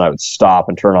grass, and I would stop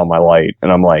and turn on my light,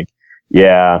 and I'm like,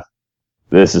 yeah,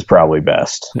 this is probably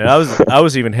best. And I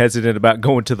was even hesitant about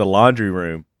going to the laundry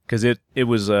room, because it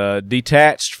was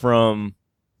detached from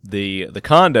the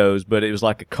condos, but it was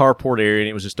like a carport area, and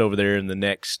it was just over there in the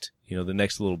next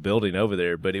little building over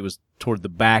there, but it was toward the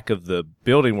back of the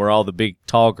building where all the big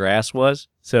tall grass was.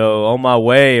 So on my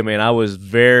way, I mean, I was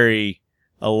very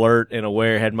alert and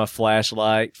aware, had my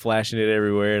flashlight, flashing it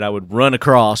everywhere, and I would run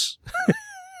across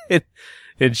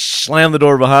and slam the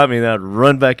door behind me, and I'd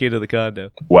run back into the condo.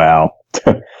 Wow.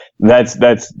 That's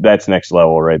next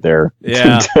level right there.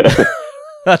 Yeah.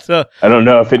 I don't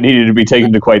know if it needed to be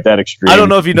taken to quite that extreme. I don't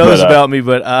know if you know this about me,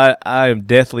 but I am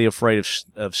deathly afraid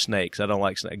of snakes. I don't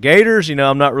like snakes. Gators,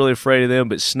 I'm not really afraid of them,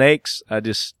 but snakes,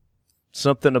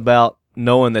 something about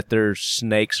knowing that there's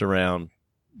snakes around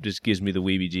just gives me the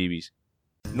weebie-jeebies.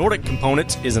 Nordic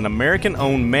Components is an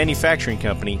American-owned manufacturing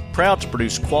company proud to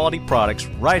produce quality products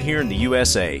right here in the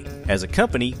USA. As a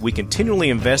company, we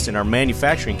continually invest in our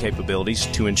manufacturing capabilities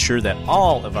to ensure that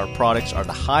all of our products are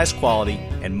the highest quality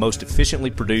and most efficiently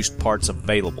produced parts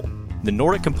available. The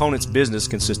Nordic Components business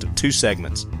consists of 2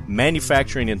 segments,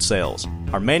 manufacturing and sales.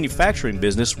 Our manufacturing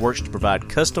business works to provide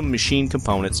custom machine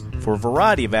components for a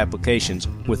variety of applications,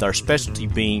 with our specialty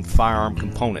being firearm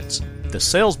components. The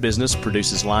sales business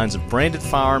produces lines of branded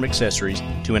firearm accessories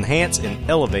to enhance and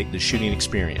elevate the shooting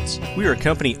experience. We are a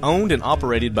company owned and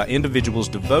operated by individuals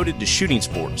devoted to shooting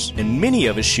sports, and many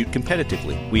of us shoot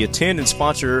competitively. We attend and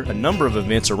sponsor a number of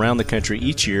events around the country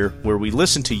each year where we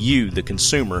listen to you, the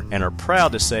consumer, and are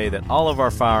proud to say that all of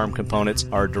our firearm components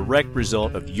are a direct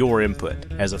result of your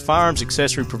input. As a firearms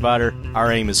accessory provider,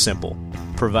 our aim is simple: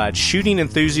 provide shooting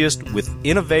enthusiasts with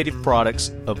innovative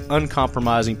products of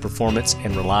uncompromising performance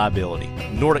and reliability.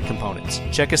 Nordic Components.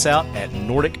 Check us out at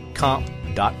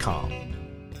nordiccomp.com.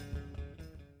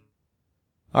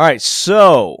 All right,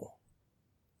 so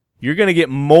you're going to get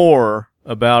more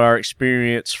about our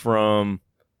experience from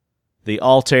the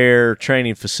Altair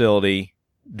training facility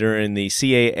during the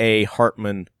CAA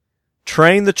Hartman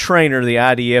Train the Trainer the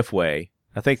IDF Way.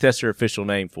 I think that's their official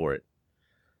name for it.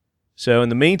 So in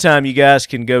the meantime, you guys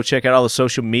can go check out all the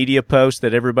social media posts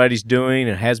that everybody's doing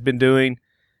and has been doing.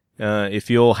 If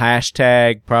you'll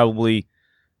hashtag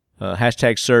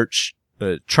search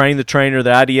Train the Trainer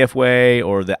the IDF Way,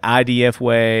 or the IDF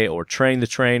Way, or Train the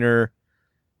Trainer,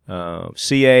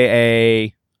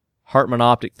 CAA, Hartman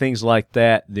Optic, things like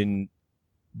that, then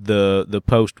the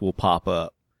post will pop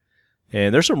up.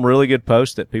 And there's some really good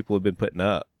posts that people have been putting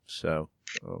up. So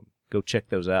go check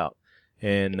those out.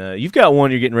 And you've got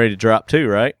one you're getting ready to drop too,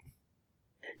 right?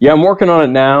 Yeah, I'm working on it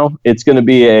now. It's going to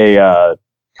be a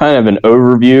kind of an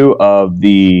overview of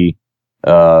the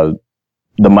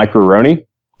Micro-Roni.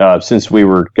 Since we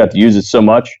got to use it so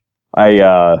much,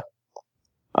 I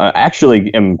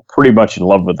actually am pretty much in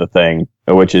love with the thing,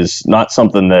 which is not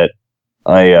something that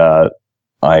I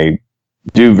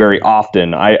do very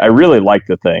often. I really like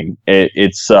the thing. It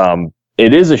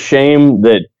is a shame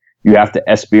that you have to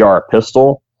SBR a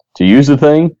pistol to use the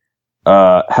thing.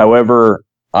 However,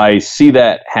 I see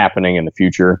that happening in the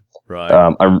future.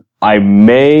 Right. I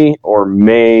may or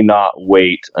may not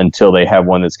wait until they have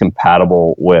one that's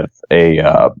compatible with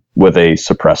a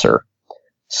suppressor.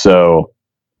 So,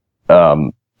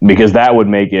 because that would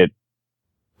make it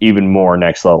even more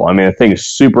next level. I mean, the thing is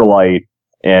super light,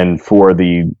 and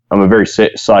I'm a very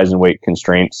size and weight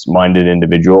constraints minded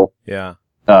individual. Yeah.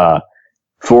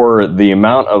 For the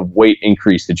amount of weight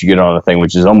increase that you get on the thing,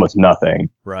 which is almost nothing,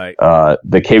 right?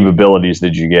 The capabilities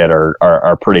that you get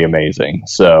are pretty amazing.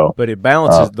 So, but it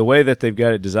balances the way that they've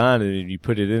got it designed, and you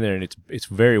put it in there, and it's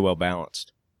very well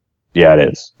balanced. Yeah, it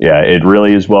is. Yeah, it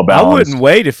really is well balanced. I wouldn't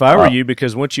wait if I were you,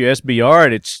 because once you SBR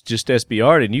it, it's just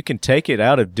SBR'd, and you can take it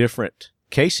out of different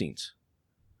casings,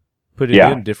 put it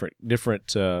in different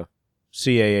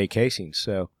CAA casings.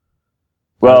 So.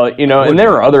 Well, and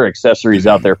there are other accessories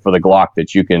out there for the Glock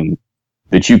that you can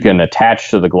attach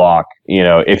to the Glock,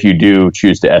 if you do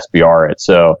choose to SBR it.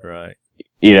 So, right.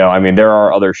 I mean, there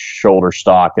are other shoulder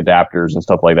stock adapters and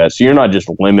stuff like that. So you're not just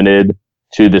limited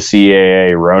to the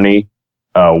CAA Roni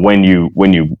when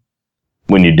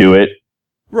you do it.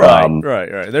 Right,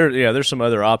 right. There's some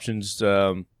other options,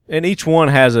 and each one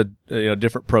has a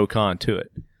different pro con to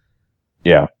it.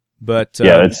 Yeah. But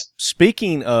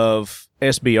speaking of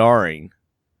SBRing,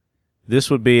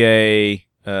 this would be a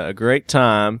great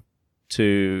time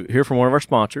to hear from one of our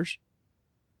sponsors,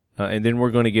 and then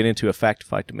we're going to get into a fact to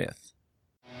fight the myth.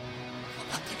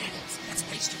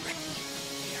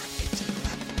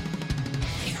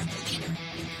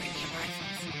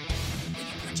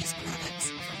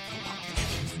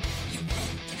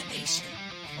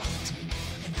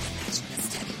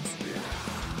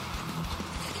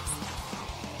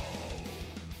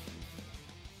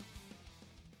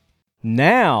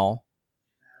 Now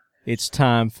it's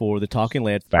time for the Talking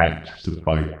Lead Fact to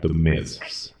fight the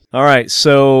myths. All right,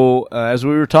 so as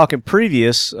we were talking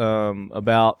previous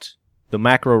about the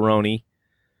macaroni,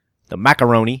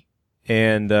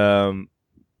 and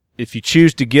if you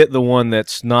choose to get the one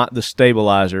that's not the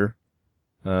stabilizer,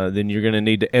 then you're going to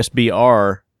need to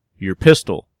SBR your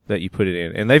pistol that you put it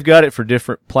in. And they've got it for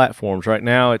different platforms. Right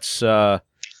now it's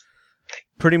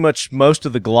pretty much most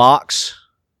of the Glocks.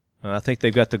 I think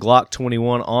they've got the Glock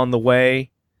 21 on the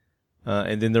way.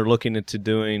 And then they're looking into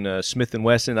doing Smith &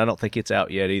 Wesson. I don't think it's out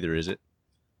yet either, is it?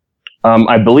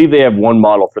 I believe they have one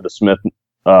model for the Smith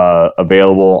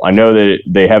available. I know that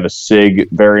they have a SIG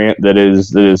variant that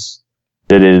is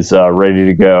ready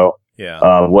to go.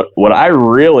 Yeah. What I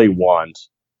really want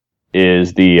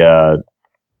is the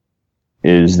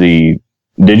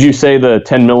did you say the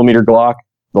 10 millimeter Glock,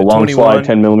 the long 21, slide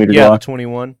 10 millimeter Glock? Yeah, the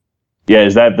 21. Yeah,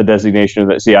 is that the designation of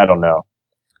that? See, I don't know.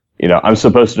 I'm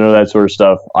supposed to know that sort of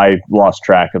stuff. I lost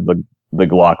track of the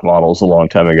Glock models a long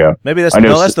time ago. Maybe that's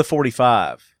the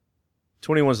 45.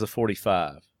 21's the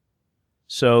 45.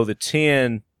 So the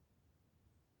 10,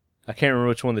 I can't remember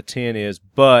which one the 10 is,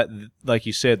 but like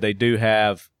you said, they do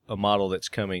have a model that's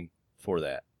coming for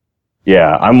that.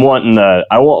 Yeah, I want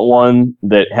one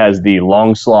that has the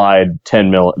long slide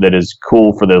 10 mil, that is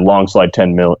cool for the long slide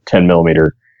 10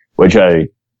 millimeter, which I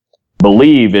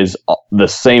believe is the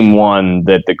same one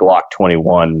that the Glock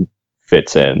 21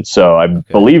 fits in. So I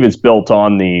believe it's built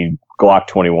on the Glock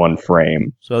 21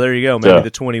 frame. So there you go. Maybe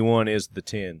the 21 is the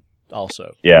 10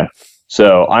 also. Yeah.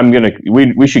 So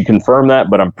we should confirm that,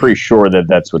 but I'm pretty sure that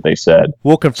that's what they said.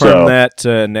 We'll confirm that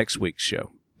next week's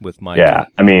show with Mike. Yeah.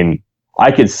 I mean, I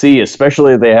could see,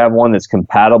 especially if they have one that's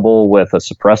compatible with a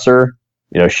suppressor,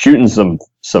 shooting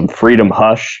some Freedom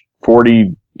Hush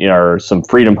 40, or some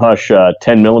Freedom Hush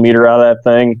 10 millimeter out of that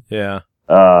thing. Yeah.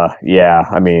 Yeah.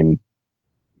 I mean,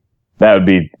 that would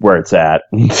be where it's at.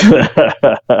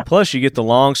 Plus, you get the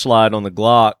long slide on the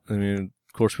Glock. I mean,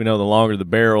 of course, we know the longer the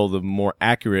barrel, the more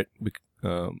accurate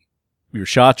your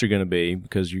shots are going to be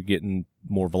because you're getting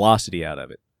more velocity out of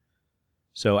it.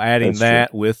 So adding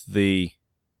that with the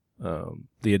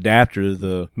adapter,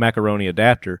 the macaroni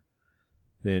adapter,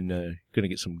 then you're going to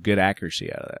get some good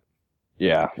accuracy out of that.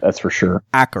 Yeah, that's for sure.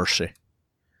 Accuracy.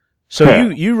 So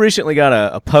you recently got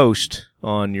a post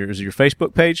on your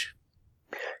Facebook page?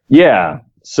 Yeah.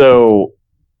 So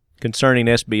concerning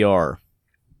SBR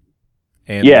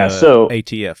and so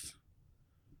ATF.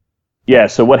 Yeah,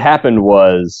 so what happened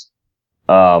was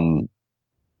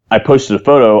I posted a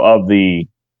photo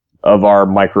of our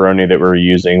macaroni that we were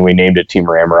using. We named it Team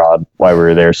Ramrod while we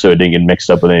were there, so it didn't get mixed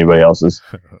up with anybody else's.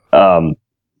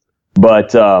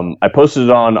 But I posted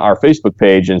it on our Facebook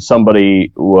page, and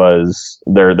somebody was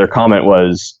their comment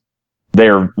was they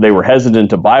were hesitant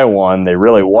to buy one. They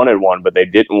really wanted one, but they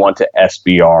didn't want to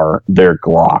SBR their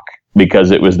Glock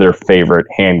because it was their favorite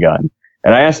handgun.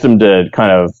 And I asked them to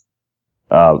kind of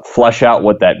flesh out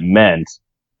what that meant.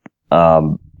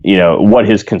 What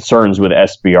his concerns with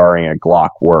SBRing a Glock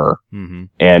were. Mm-hmm.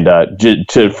 And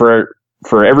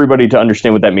for everybody to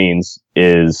understand what that means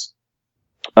is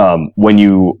when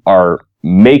you are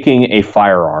making a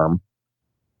firearm,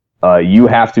 you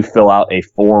have to fill out a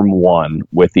Form 1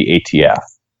 with the ATF.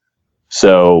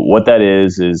 So what that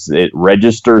is it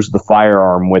registers the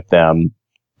firearm with them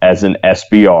as an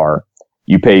SBR.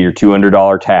 You pay your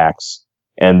 $200 tax,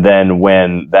 and then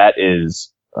when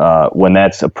that's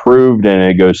approved and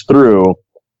it goes through,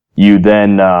 you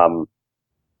then have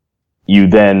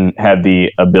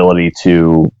the ability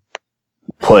to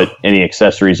put any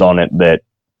accessories on it that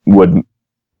would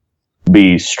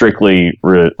be strictly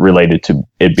related to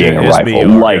it being a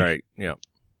rifle,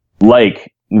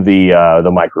 like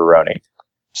the Micro-Roni.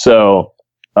 So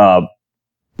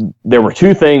there were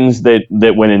two things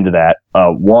that went into that.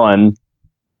 One,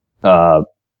 an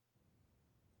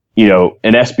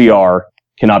SBR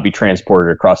cannot be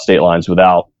transported across state lines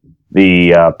without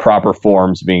the proper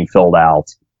forms being filled out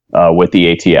with the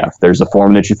ATF. There's a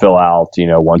form that you fill out,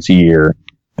 once a year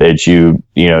that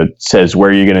says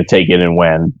where you're going to take it and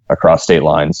when across state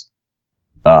lines.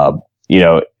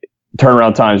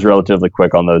 Turnaround time is relatively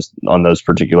quick on those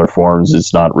particular forms.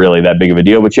 It's not really that big of a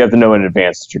deal, but you have to know in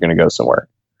advance that you're going to go somewhere.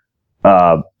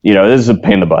 This is a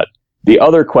pain in the butt. The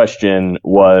other question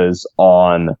was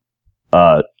on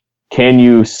can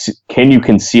you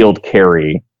concealed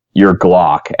carry your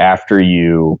Glock after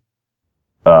you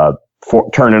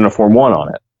turn in a Form 1 on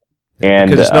it?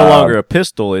 And because it's no longer a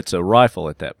pistol, it's a rifle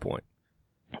at that point.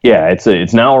 Yeah,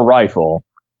 it's now a rifle.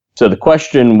 So the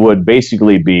question would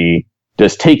basically be,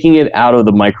 does taking it out of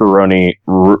the Micro-Roni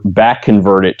back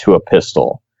convert it to a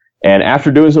pistol? And after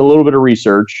doing a little bit of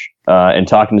research and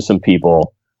talking to some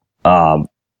people,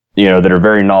 that are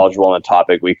very knowledgeable on the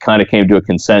topic, we kind of came to a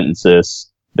consensus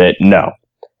that no.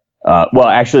 Well,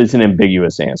 actually, it's an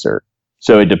ambiguous answer.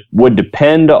 So it would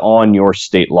depend on your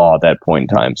state law at that point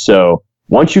in time. So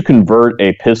once you convert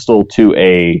a pistol to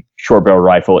a short-barreled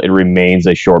rifle, it remains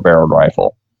a short-barreled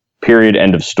rifle. Period.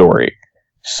 End of story.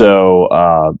 So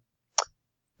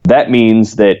that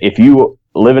means that if you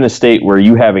live in a state where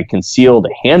you have a concealed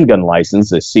handgun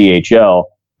license, a CHL,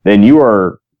 then you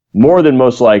are more than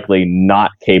most likely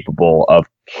not capable of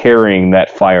carrying that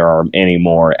firearm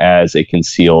anymore as a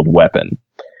concealed weapon.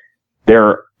 There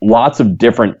are lots of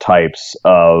different types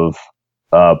of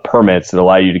permits that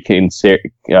allow you to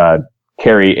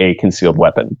carry a concealed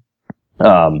weapon.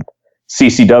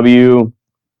 CCW,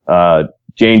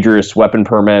 dangerous weapon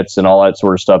permits, and all that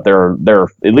sort of stuff. There are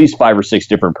at least 5 or 6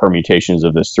 different permutations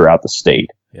of this throughout the state.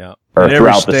 Yeah, or and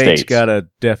throughout every the state's states. got a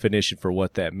definition for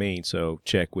what that means. So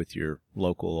check with your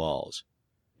local laws.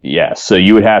 Yeah, so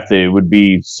you would it would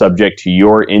be subject to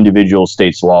your individual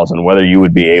state's laws on whether you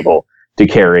would be able to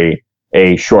carry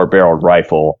a short-barreled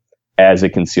rifle as a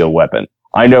concealed weapon.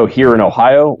 I know here in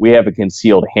Ohio, we have a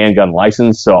concealed handgun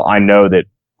license, so I know that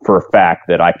for a fact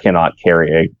that I cannot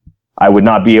I would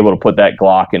not be able to put that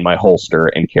Glock in my holster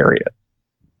and carry it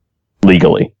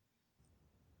legally.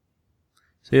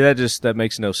 See, that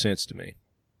makes no sense to me.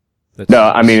 No,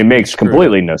 I mean, it makes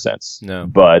completely no sense. No.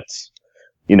 But,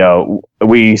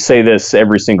 we say this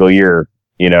every single year,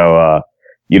 you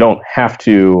don't have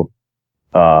to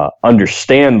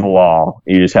understand the law.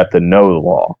 You just have to know the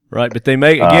law. Right, but they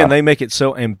make it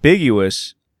so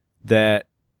ambiguous that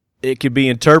it could be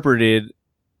interpreted,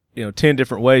 10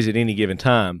 different ways at any given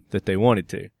time that they wanted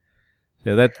to.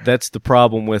 That's the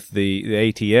problem with the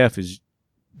ATF is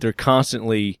they're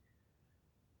constantly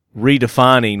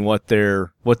redefining what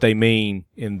they mean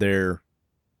in their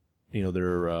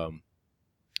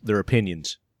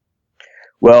opinions.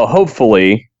 Well,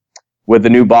 hopefully, with the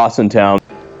new boss in town.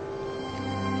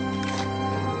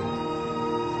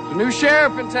 The new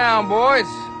sheriff in town, boys.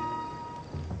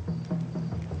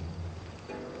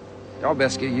 Y'all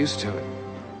best get used to it.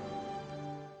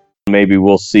 Maybe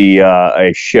we'll see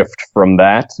a shift from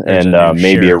that, and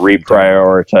maybe a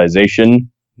reprioritization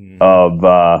of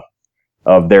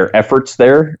their efforts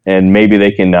there, and maybe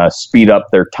they can speed up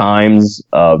their times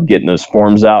of getting those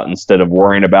forms out instead of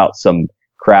worrying about some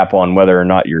crap on whether or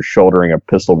not you're shouldering a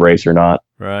pistol brace or not.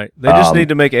 Right. They just need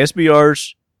to make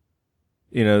SBRs,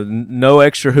 no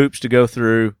extra hoops to go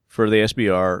through for the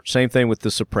SBR. Same thing with the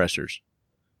suppressors.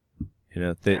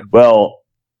 Well,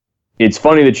 it's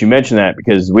funny that you mention that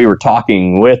because we were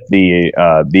talking with the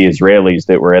Israelis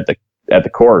that were at the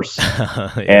course,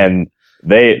 yeah. And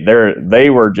they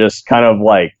were just kind of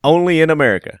like, only in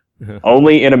America.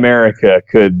 Only in America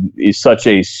could such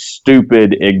a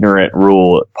stupid, ignorant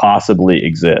rule possibly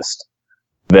exist.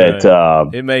 That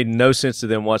it made no sense to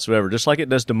them whatsoever, just like it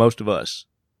does to most of us.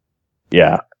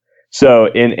 Yeah. So,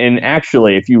 in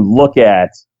actually, if you look at,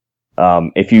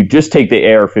 if you just take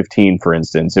the AR-15, for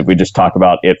instance, if we just talk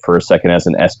about it for a second as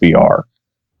an SBR,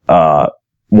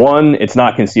 one, it's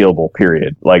not concealable,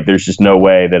 period. Like, there's just no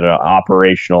way that an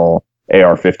operational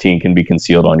AR-15 can be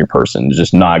concealed on your person. It's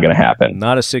just not going to happen.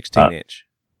 Not a 16-inch.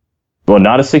 Well,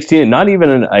 not a 16, not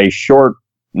even a shorty.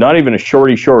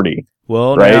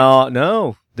 Well, right? Now,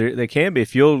 no, they can be.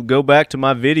 If you'll go back to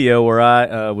my video where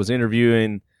I was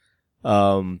interviewing,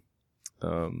 is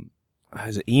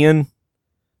it Ian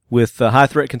with high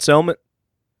threat concealment?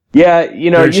 Yeah,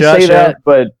 you say that,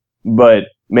 but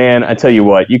man, I tell you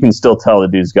what, you can still tell the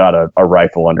dude's got a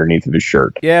rifle underneath of his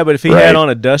shirt. Yeah, but if he had on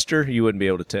a duster, you wouldn't be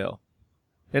able to tell.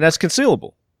 And that's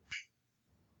concealable.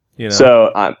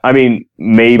 So I mean,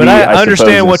 maybe. But I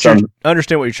understand what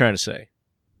you're trying to say.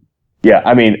 Yeah,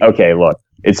 I mean, okay, look,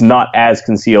 it's not as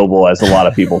concealable as a lot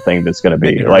of people think it's going to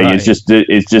be. Like, right.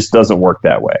 It just doesn't work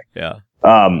that way. Yeah.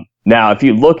 Now, if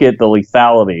you look at the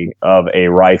lethality of a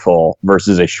rifle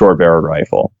versus a short barreled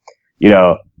rifle,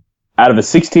 out of a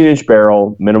 16-inch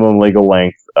barrel, minimum legal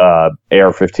length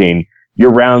AR-15,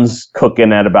 your rounds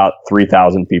cooking at about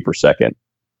 3,000 feet per second.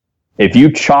 If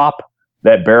you chop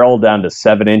that barrel down to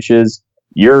 7 inches,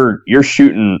 you're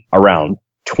shooting around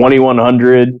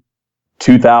 2,100,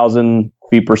 2,000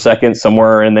 feet per second,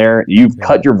 somewhere in there. You've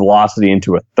cut your velocity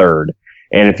into a third.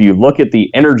 And if you look at the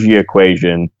energy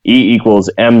equation, E equals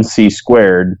mc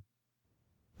squared,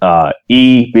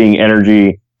 E being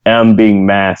energy, M being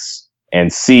mass,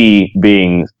 and C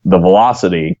being the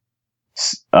velocity,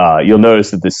 you'll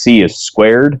notice that the C is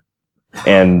squared.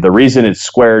 And the reason it's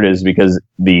squared is because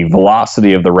the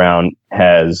velocity of the round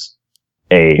has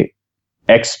a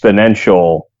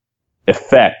exponential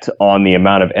effect on the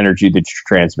amount of energy that you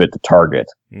transmit to target.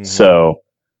 Mm-hmm. So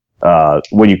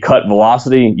when you cut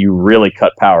velocity, you really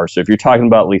cut power. So if you're talking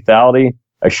about lethality,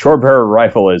 a short barrel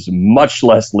rifle is much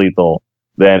less lethal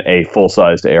than a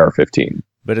full-sized AR-15.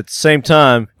 But at the same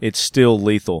time, it's still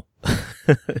lethal.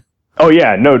 Oh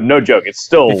yeah, no joke. It's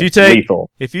still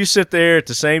lethal. If you sit there at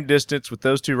the same distance with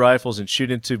those two rifles and shoot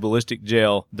into ballistic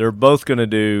gel, they're both going to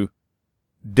do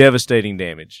devastating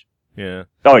damage. Yeah.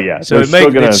 Oh yeah. So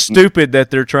it's stupid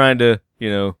that they're trying to,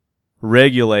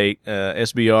 regulate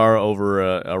SBR over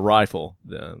a rifle.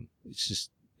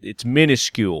 It's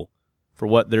minuscule for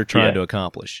what they're trying to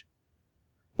accomplish.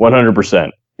 100%.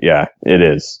 Yeah, it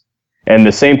is. And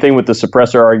the same thing with the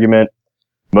suppressor argument.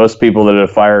 Most people that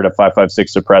have fired a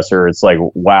 5.56 suppressor, it's like,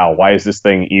 wow, why is this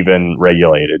thing even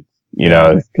regulated?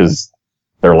 Because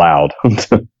they're loud.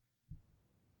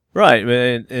 Right.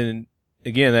 And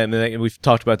again, we've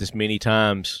talked about this many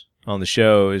times on the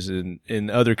show, is in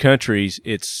other countries,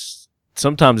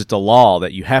 sometimes it's a law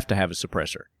that you have to have a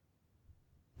suppressor.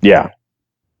 Yeah.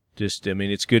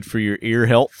 It's good for your ear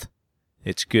health.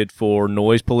 It's good for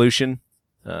noise pollution,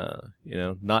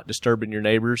 not disturbing your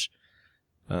neighbors.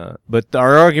 But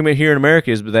our argument here in America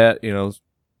is that,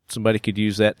 somebody could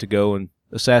use that to go and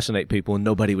assassinate people, and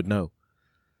nobody would know.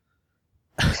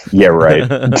 Yeah,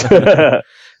 right.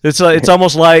 It's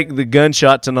almost like the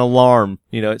gunshot's an alarm.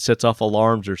 It sets off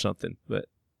alarms or something. But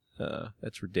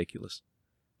that's ridiculous.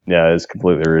 Yeah, it's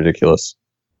completely ridiculous.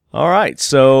 All right,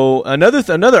 so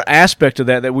another aspect of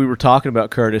that we were talking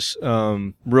about, Curtis,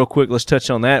 real quick, let's touch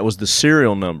on that, was the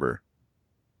serial number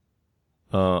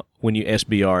when you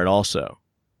SBR it also.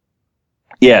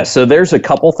 Yeah, so there's a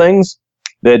couple things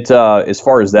that, as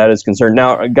far as that is concerned.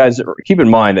 Now, guys, keep in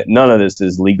mind that none of this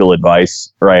is legal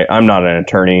advice, right? I'm not an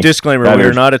attorney. Disclaimer, we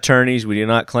are not attorneys. We do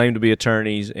not claim to be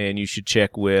attorneys, and you should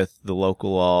check with the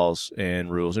local laws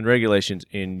and rules and regulations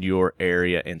in your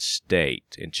area and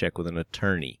state, and check with an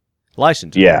attorney.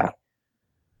 Licensed. Yeah,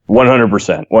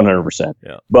 100%, 100%.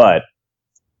 Yeah. But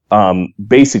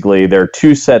basically, there are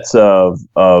two sets of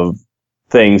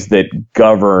things that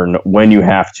govern when you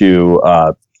have to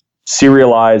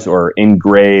serialize or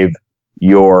engrave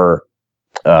your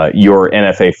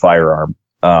NFA firearm.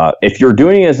 If you're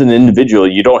doing it as an individual,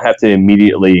 you don't have to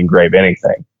immediately engrave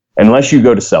anything unless you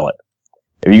go to sell it.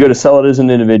 If you go to sell it as an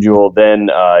individual, then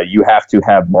you have to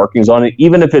have markings on it,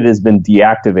 even if it has been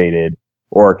deactivated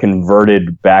or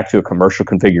converted back to a commercial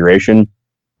configuration.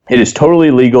 It is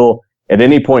totally legal at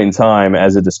any point in time,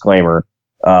 as a disclaimer.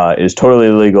 It is totally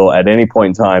legal at any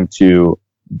point in time to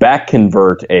back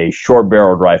convert a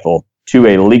short-barreled rifle to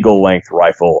a legal length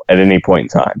rifle at any point in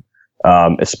time.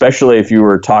 Especially if you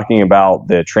were talking about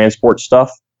the transport stuff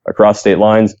across state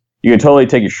lines, you can totally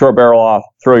take your short barrel off,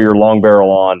 throw your long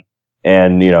barrel on,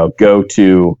 and go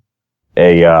to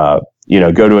a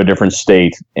different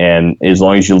state, and as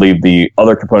long as you leave the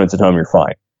other components at home, you're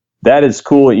fine. That is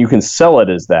cool. You can sell it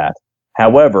as that.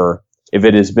 However, if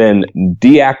it has been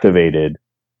deactivated,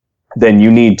 then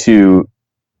you need to,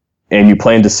 and you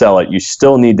plan to sell it, you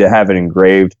still need to have it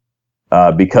engraved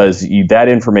because that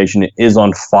information is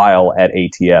on file at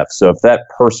ATF. So if that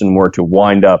person were to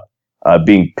wind up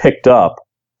being picked up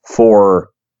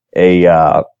for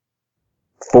that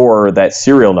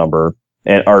serial number,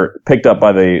 and are picked up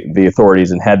by the authorities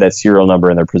and had that serial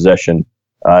number in their possession,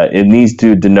 it needs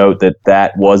to denote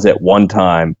that was at one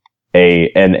time an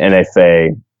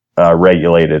NFA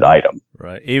regulated item.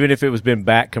 Right. Even if it was been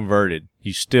back converted,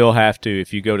 you still have to,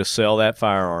 if you go to sell that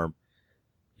firearm,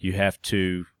 you have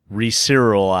to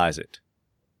re-serialize it.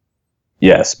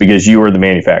 Yes, because you were the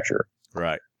manufacturer.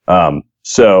 Right.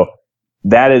 So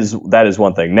that is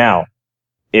one thing. Now,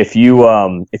 if you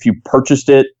purchased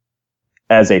it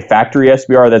as a factory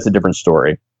SBR, that's a different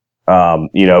story.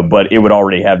 But it would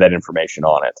already have that information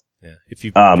on it. Yeah.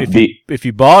 If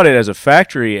you bought it as a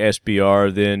factory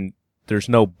SBR, then there's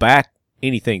no back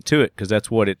anything to it because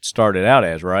that's what it started out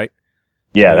as, right?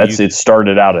 Yeah, it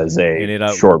started out as a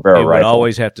short barrel rifle. It would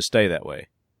always have to stay that way.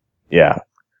 Yeah.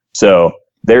 So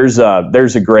there's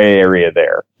a gray area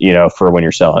there, for when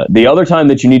you're selling it. The other time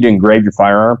that you need to engrave your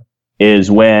firearm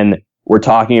is when we're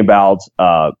talking about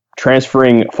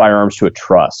transferring firearms to a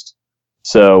trust.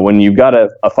 So when you've got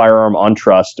a firearm on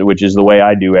trust, which is the way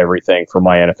I do everything for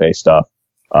my NFA stuff,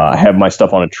 I have my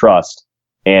stuff on a trust,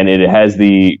 and it has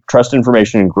the trust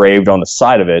information engraved on the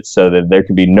side of it so that there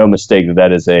can be no mistake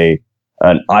that is an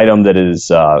item that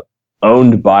is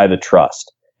owned by the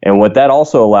trust. And what that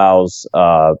also allows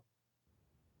to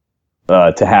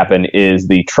happen is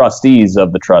the trustees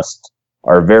of the trust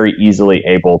are very easily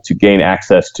able to gain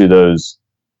access to those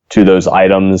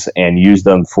items and use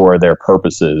them for their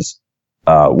purposes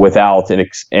without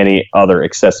any other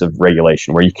excessive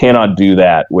regulation. Where you cannot do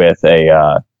that with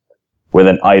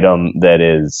an item that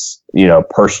is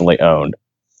personally owned.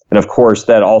 And of course,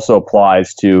 that also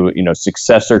applies to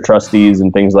successor trustees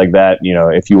and things like that.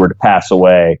 If you were to pass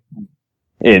away,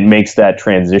 it makes that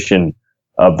transition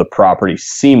of the property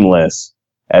seamless,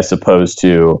 as opposed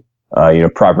to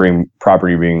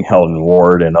property being held in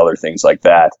ward and other things like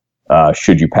that.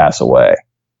 Should you pass away.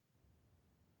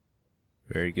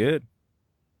 Very good.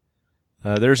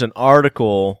 There's an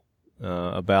article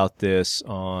about this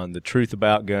on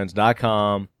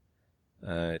thetruthaboutguns.com.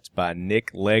 It's by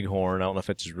Nick Leghorn. I don't know if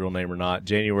that's his real name or not.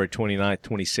 January 29th,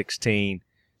 2016. It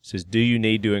says, do you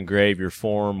need to engrave your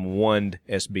Form 1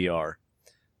 SBR?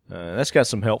 That's got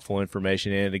some helpful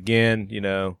information in it. Again,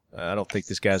 I don't think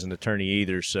this guy's an attorney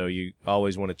either, so you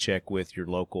always want to check with your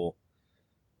local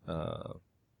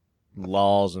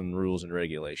laws and rules and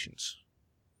regulations.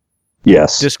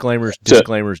 Yes. Disclaimers.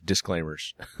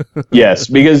 Yes,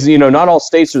 because not all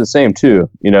states are the same too.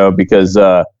 Because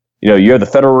you have the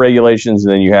federal regulations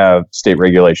and then you have state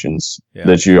regulations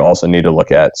that you also need to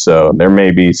look at. So there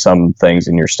may be some things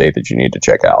in your state that you need to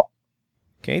check out.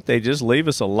 Can't they just leave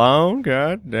us alone?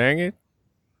 God dang it!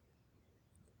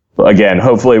 again,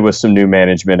 hopefully with some new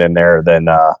management in there, then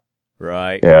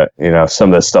right. Yeah, some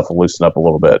of this stuff will loosen up a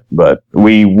little bit, but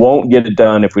we won't get it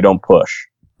done if we don't push.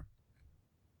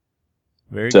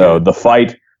 Very so good. The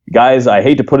fight, guys, I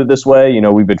hate to put it this way,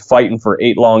 we've been fighting for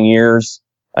 8 long years.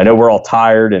 I know we're all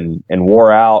tired and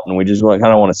wore out, and we just kind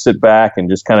of want to sit back and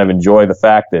just kind of enjoy the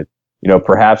fact that,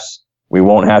 perhaps we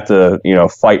won't have to,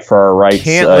 fight for our rights.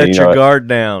 Can't let your guard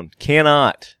down.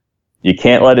 Cannot. You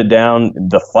can't let it down.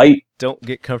 The fight. Don't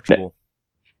get comfortable.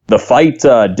 The fight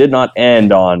did not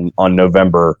end on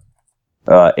November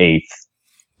 8th.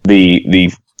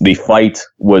 The fight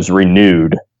was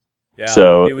renewed. Yeah,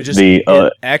 so it was just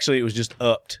it was just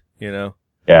upped. Yeah,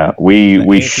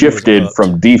 we shifted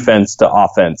from defense to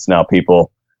offense now,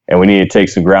 people, and we need to take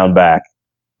some ground back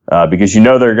because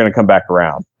they're going to come back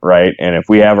around, right? And if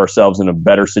we have ourselves in a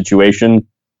better situation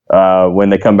when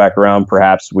they come back around,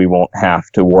 perhaps we won't have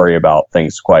to worry about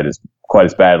things quite as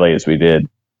badly as we did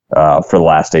for the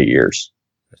last 8 years.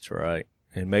 That's right.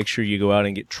 And make sure you go out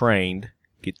and get trained.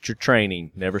 Get your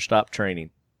training. Never stop training.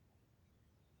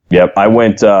 Yep, I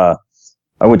went to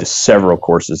several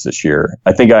courses this year.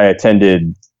 I think I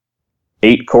attended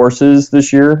 8 courses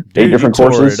this year. Dude, 8 different you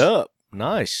tore courses. It up.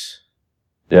 Nice.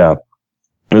 Yeah,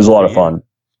 it was a lot of fun.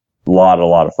 A lot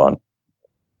of fun.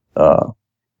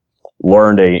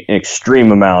 Learned an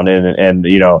extreme amount, and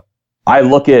I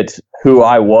look at who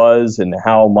I was and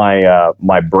how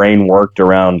my brain worked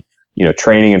around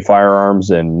training in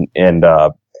firearms and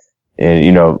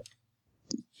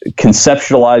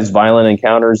conceptualized violent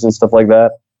encounters and stuff like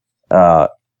that,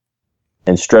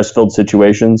 and stress-filled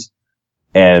situations.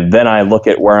 And then I look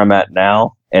at where I'm at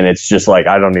now, and it's just like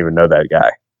I don't even know that guy,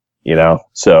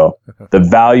 So the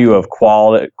value of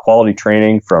quality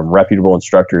training from reputable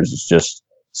instructors is just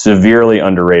severely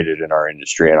underrated in our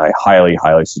industry, and I highly,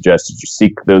 highly suggest that you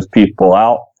seek those people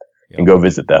out and go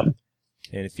visit them.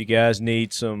 And if you guys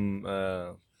need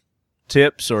some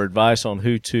tips or advice on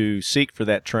who to seek for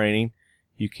that training,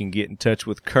 you can get in touch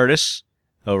with Curtis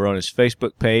over on his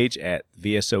Facebook page at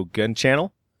VSO Gun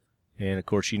Channel. And, of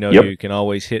course, you can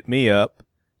always hit me up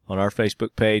on our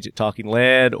Facebook page at Talking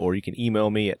Lead, or you can email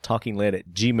me at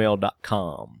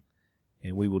talkingled@gmail.com,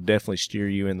 and we will definitely steer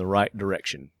you in the right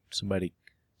direction. Somebody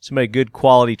good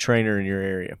quality trainer in your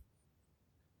area.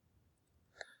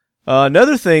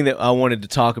 Another thing that I wanted to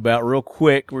talk about real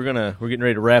quick, we're getting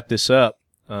ready to wrap this up.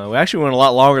 We actually went a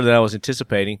lot longer than I was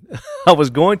anticipating. I was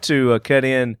going to cut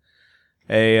in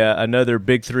another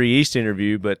Big 3 East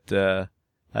interview, but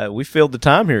we filled the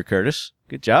time here, Curtis.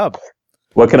 Good job.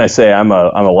 What can I say? I'm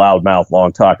a loudmouth,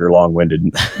 long talker,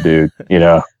 long-winded dude.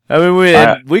 I mean,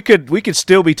 we could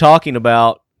still be talking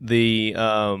about the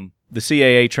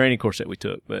CAA training course that we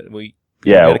took, but we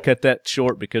got to cut that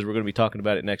short because we're going to be talking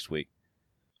about it next week.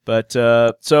 But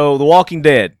so The Walking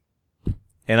Dead,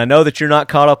 and I know that you're not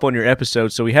caught up on your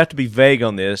episodes, so we have to be vague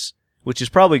on this, which is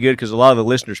probably good because a lot of the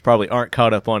listeners probably aren't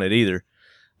caught up on it either.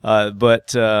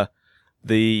 But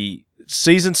the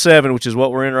season 7, which is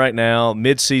what we're in right now,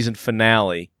 mid-season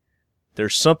finale,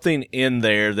 there's something in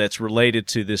there that's related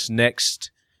to this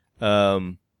next.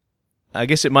 I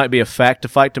guess it might be a fact to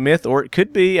fight to myth, or it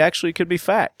could be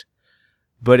fact.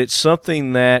 But it's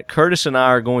something that Curtis and I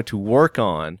are going to work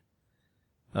on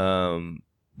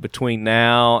between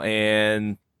now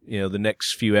and the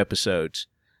next few episodes.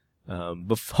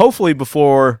 Hopefully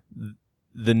before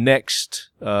the next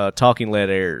Talking Lead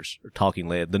airs, or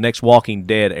the next Walking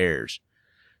Dead airs.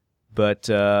 But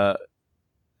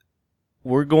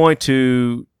we're going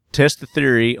to test the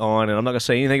theory on, and I'm not going to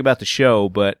say anything about the show,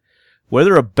 but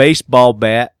whether a baseball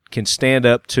bat can stand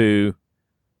up to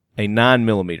a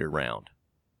 9mm round.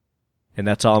 And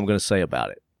that's all I'm going to say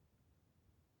about it.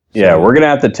 Yeah, we're going to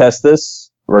have to test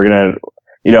this. We're going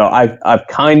to, I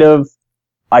kind of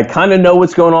know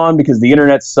what's going on because the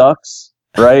internet sucks,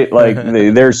 right? Like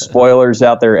there's spoilers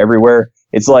out there everywhere.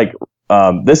 It's like,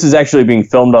 this is actually being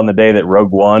filmed on the day that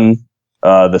Rogue One,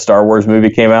 the Star Wars movie,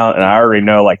 came out. And I already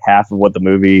know like half of what the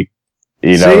movie,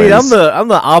 I'm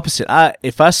the opposite.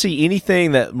 If I see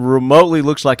anything that remotely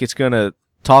looks like it's going to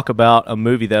talk about a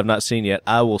movie that I've not seen yet,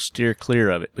 I will steer clear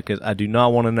of it because I do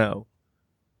not want to know.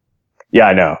 Yeah,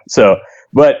 I know. So,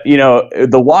 but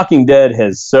The Walking Dead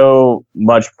has so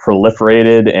much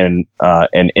proliferated and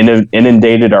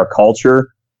inundated our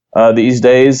culture these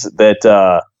days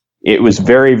that it was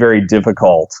very, very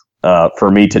difficult for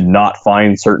me to not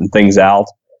find certain things out.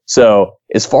 So,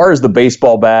 as far as the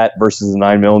baseball bat versus the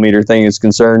 9mm thing is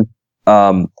concerned,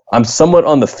 I'm somewhat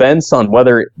on the fence on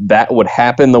whether that would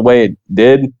happen the way it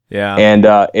did. Yeah. And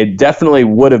it definitely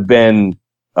would have been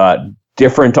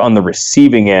different on the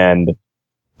receiving end.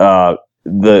 As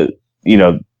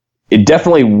it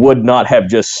definitely would not have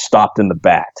just stopped in the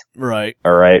bat. Right.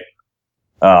 All right.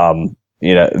 There's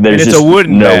And it's just a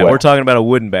wooden no bat. way. We're talking about a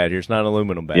wooden bat here. It's not an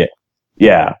aluminum bat.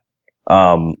 Yeah.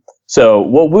 So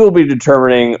what we'll be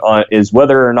determining is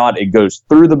whether or not it goes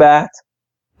through the bat,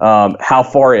 how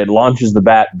far it launches the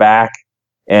bat back,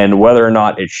 and whether or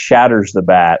not it shatters the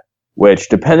bat, which,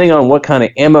 depending on what kind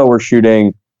of ammo we're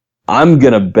shooting, I'm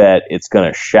going to bet it's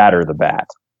going to shatter the bat.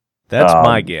 That's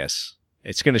my guess.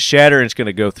 It's going to shatter and it's going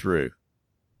to go through.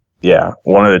 Yeah,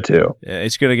 one of the two. Yeah,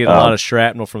 it's going to get a lot of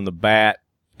shrapnel from the bat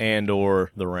and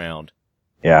or the round.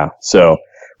 Yeah, so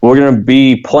we're going to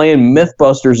be playing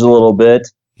Mythbusters a little bit.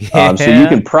 Yeah. So you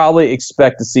can probably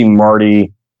expect to see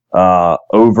Marty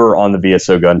over on the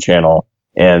VSO Gun channel,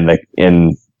 and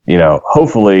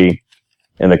hopefully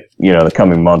in the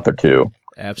coming month or two.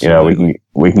 Absolutely.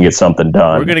 We can get something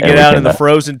done. We're going to get out in the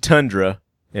frozen tundra,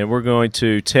 and we're going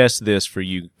to test this for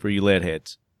you lead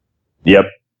heads. Yep.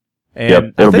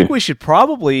 And I think we should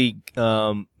probably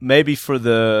maybe for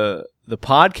the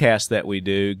podcast that we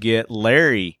do get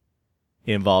Larry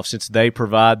involved, since they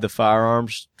provide the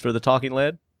firearms for the Talking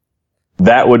Lead.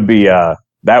 That would be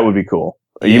cool.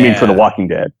 Yeah. You mean for the Walking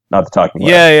Dead, not the Talking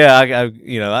Lead?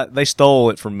 Yeah. They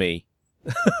stole it from me.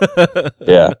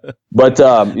 Yeah, but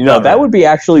that would be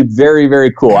actually very,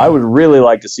 very cool. I would really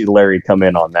like to see Larry come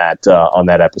in on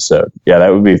that episode. Yeah, that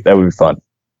would be fun.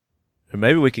 Or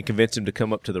maybe we can convince him to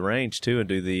come up to the range too and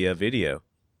do the video.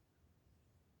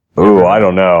 Ooh, I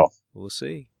don't know. We'll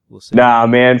see. Nah,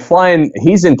 man, flying.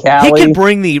 He's in Cali. He can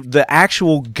bring the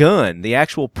actual gun, the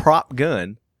actual prop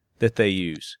gun that they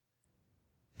use.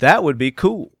 That would be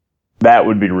cool. That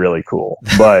would be really cool.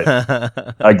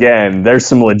 But again, there's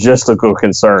some logistical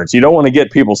concerns. You don't want to get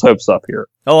people's hopes up here.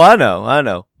 Oh, I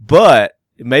know. But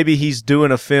maybe he's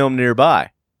doing a film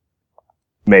nearby.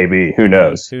 Maybe. Who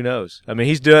knows? I mean,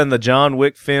 he's done the John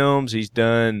Wick films. He's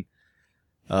done,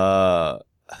 I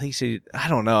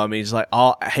don't know. I mean, it's like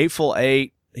all Hateful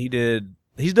Eight.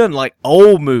 He's done like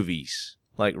old movies,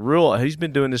 like real. He's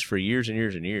been doing this for years and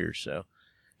years and years. So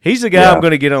he's the guy I'm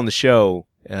going to get on the show.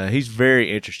 He's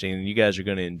very interesting, and you guys are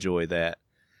going to enjoy that.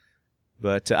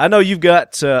 But I know you've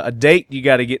got a date you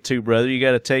got to get to, brother. You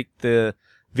got to take the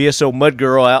VSO Mud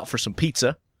Girl out for some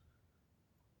pizza.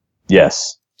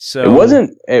 Yes. So it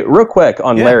wasn't real quick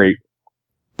on Larry.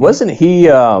 Wasn't he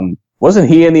in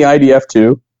the IDF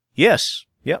too? Yes.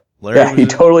 Yep. Larry he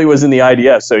totally was in the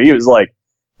IDF. So he was like,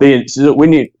 when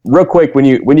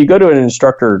you go to an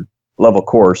instructor level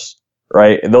course,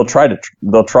 right? They'll try to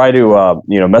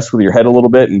mess with your head a little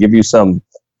bit and give you some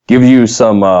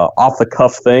off the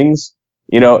cuff things,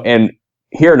 and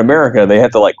here in America they have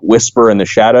to like whisper in the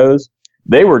shadows.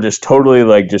 They were just totally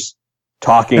like just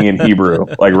talking in Hebrew,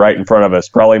 like right in front of us,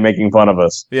 probably making fun of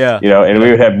us. Yeah. And we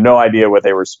would have no idea what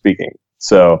they were speaking.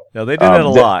 So no, they did that a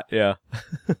lot. Yeah.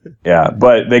 Yeah,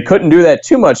 but they couldn't do that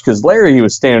too much because Larry, he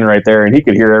was standing right there and he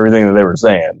could hear everything that they were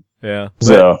saying. Yeah.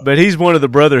 But he's one of the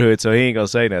Brotherhood, so he ain't gonna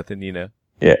say nothing,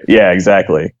 Yeah,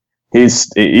 exactly.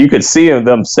 You could see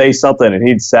them say something, and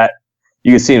you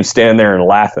could see him stand there and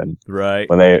laughing. Right.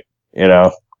 When they,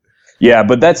 Yeah,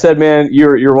 but that said, man,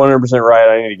 you're 100% right.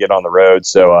 I need to get on the road.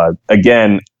 So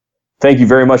again, thank you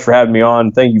very much for having me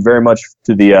on. Thank you very much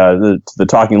to the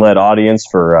Talking Lead audience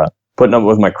for putting up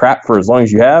with my crap for as long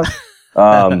as you have.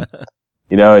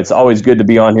 It's always good to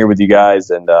be on here with you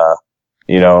guys, and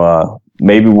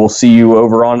maybe we'll see you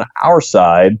over on our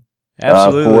side.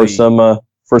 Absolutely.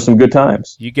 For some good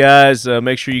times. You guys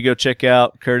make sure you go check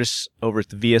out Curtis over at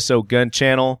the VSO Gun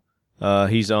channel.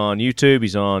 He's on YouTube.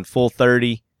 He's on Full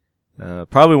 30.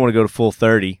 Probably want to go to Full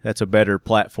 30. That's a better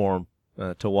platform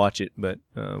to watch it. But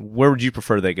where would you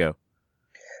prefer they go?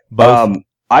 Both?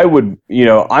 I would,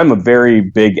 I'm a very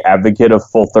big advocate of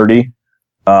Full 30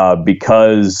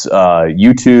 because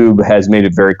YouTube has made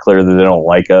it very clear that they don't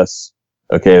like us.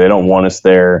 Okay, they don't want us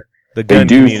there. They do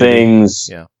community. Things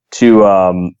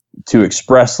to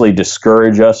expressly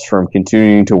discourage us from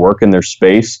continuing to work in their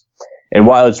space. And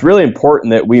while it's really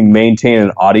important that we maintain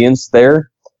an audience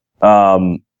there, we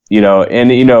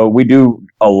do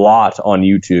a lot on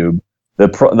YouTube.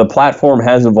 The platform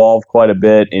has evolved quite a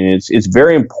bit, and it's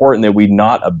very important that we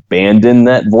not abandon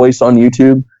that voice on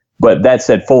YouTube. But that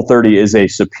said, Full 30 is a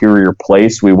superior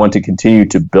place. We want to continue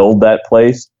to build that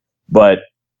place, but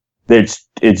it's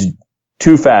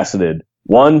two-faceted.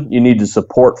 One, you need to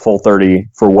support Full 30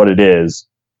 for what it is.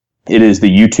 It is the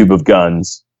YouTube of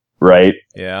guns, right?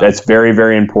 Yeah. That's very,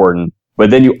 very important. But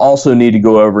then you also need to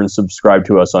go over and subscribe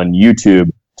to us on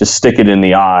YouTube to stick it in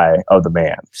the eye of the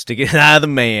man. Stick it in the eye of the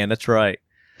man. That's right.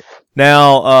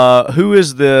 Now, who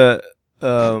is the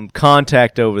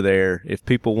contact over there if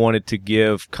people wanted to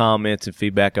give comments and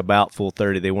feedback about Full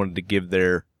 30. They wanted to give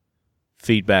their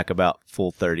feedback about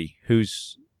Full 30.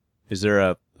 Is there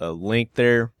a link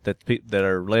there that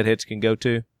our leadheads can go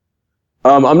to?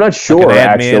 I'm not sure like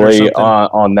actually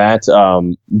on that.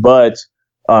 But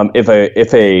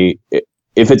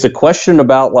if it's a question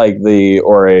about like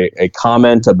a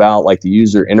comment about like the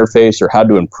user interface or how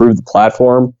to improve the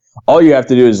platform, all you have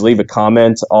to do is leave a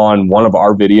comment on one of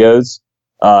our videos,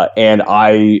 and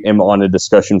I am on a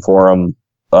discussion forum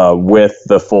with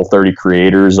the Full 30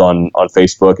 creators on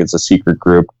Facebook. It's a secret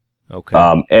group. Okay.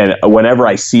 And whenever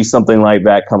I see something like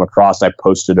that come across, I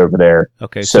post it over there.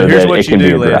 Okay. So here's what you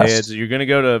do, Leadheads. You're going to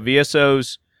go to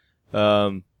VSO's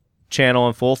channel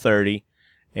on Full 30,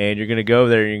 and you're going to go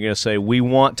there and you're going to say, "We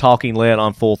want Talking Lead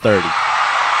on Full 30."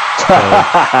 So,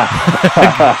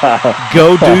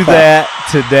 go do that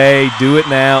today. Do it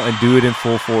now and do it in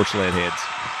full force,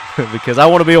 Leadheads, because I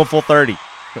want to be on Full 30.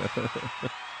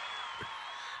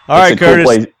 All right, Curtis.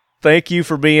 Cool, thank you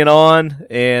for being on.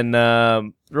 And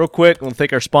real quick, I want to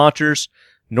thank our sponsors,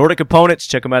 Nordic Components.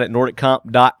 Check them out at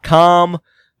nordicomp.com.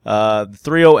 The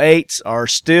 308s are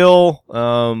still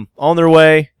on their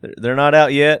way. They're not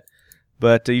out yet,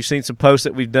 but you've seen some posts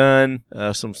that we've done,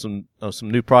 some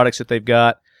new products that they've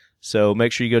got. So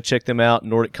make sure you go check them out,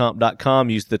 nordicomp.com.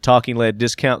 Use the Talking Lead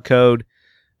discount code.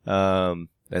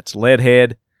 That's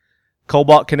Leadhead.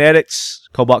 Cobalt Kinetics,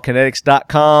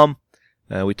 cobaltkinetics.com.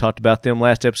 We talked about them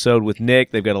last episode with Nick.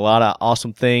 They've got a lot of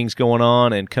awesome things going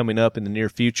on and coming up in the near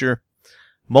future.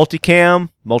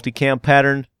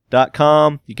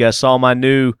 multicampattern.com. You guys saw my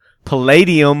new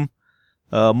Palladium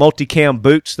multicam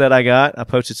boots that I got. I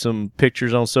posted some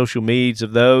pictures on social medias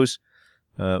of those.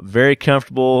 Very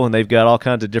comfortable, and they've got all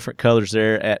kinds of different colors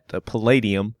there at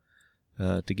Palladium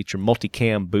to get your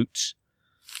multicam boots.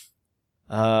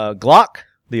 Glock,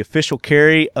 the official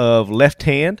carry of Left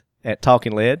Hand at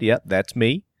Talking Lead. Yep, that's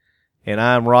me. And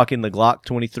I'm rocking the Glock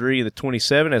 23 and the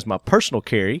 27 as my personal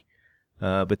carry.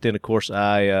 But then, of course,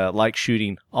 I like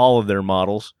shooting all of their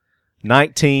models.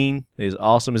 19 is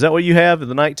awesome. Is that what you have,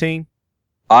 the 19?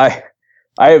 I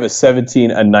have a 17,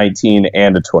 a 19,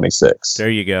 and a 26. There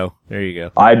you go.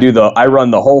 I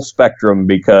run the whole spectrum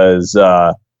because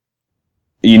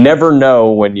you never know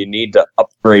when you need to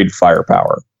upgrade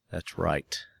firepower. That's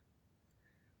right.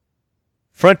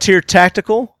 Frontier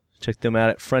Tactical. Check them out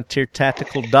at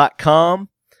frontiertactical.com.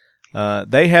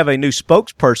 They have a new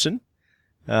spokesperson,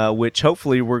 which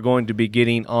hopefully we're going to be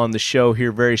getting on the show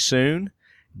here very soon.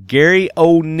 Gary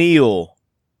O'Neill,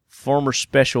 former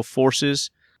Special Forces.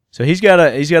 So he's got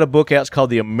a book out. It's called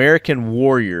The American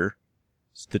Warrior.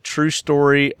 It's the true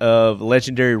story of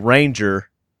legendary Ranger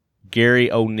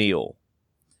Gary O'Neill.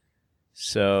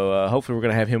 So hopefully we're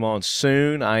going to have him on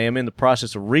soon. I am in the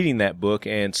process of reading that book,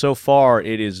 and so far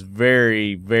it is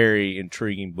very, very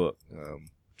intriguing book.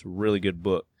 It's a really good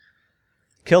book.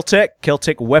 Keltec,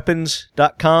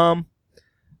 KeltecWeapons.com.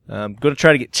 I'm going to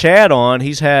try to get Chad on.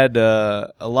 He's had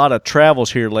a lot of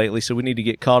travels here lately, so we need to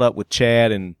get caught up with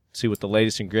Chad and see what the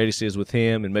latest and greatest is with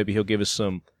him, and maybe he'll give us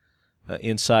some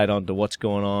insight onto what's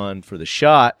going on for the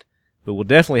SHOT. But we'll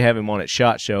definitely have him on at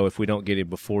SHOT Show if we don't get him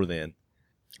before then.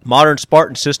 Modern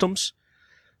Spartan Systems.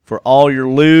 For all your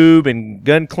lube and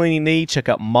gun cleaning needs, check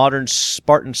out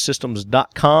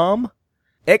modernspartansystems.com.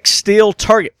 X-Steel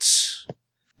Targets.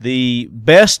 The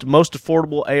best, most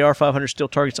affordable AR-500 steel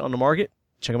targets on the market.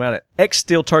 Check them out at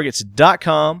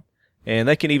xsteeltargets.com, and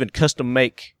they can even custom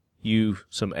make you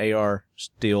some AR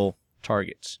steel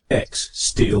targets.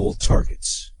 X-Steel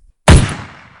Targets.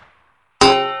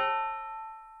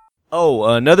 Oh,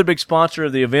 another big sponsor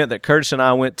of the event that Curtis and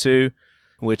I went to,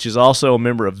 which is also a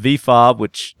member of VFOB,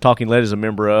 which Talking Lead is a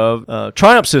member of,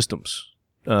 Triumph Systems.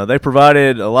 They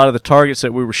provided a lot of the targets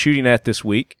that we were shooting at this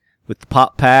week with the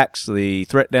pop packs, the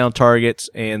threat down targets,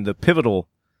 and the pivotal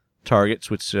targets,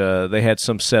 which they had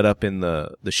some set up in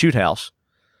the shoot house.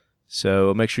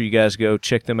 So make sure you guys go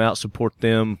check them out, support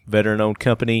them, veteran-owned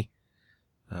company,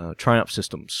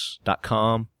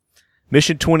 TriumphSystems.com.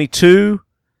 Mission 22.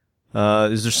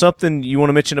 Is there something you want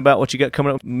to mention about what you got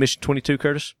coming up with Mission 22,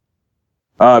 Curtis?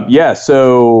 Yeah,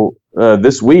 so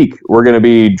this week we're going to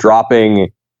be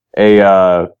dropping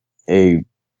it's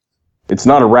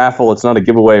not a raffle, it's not a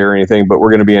giveaway or anything, but we're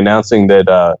going to be announcing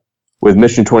that with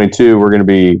Mission 22 we're going to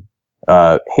be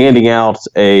handing out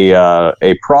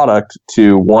a product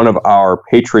to one of our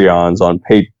patrons on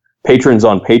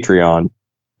Patreon,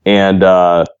 and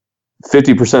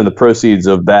 50% of the proceeds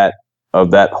of that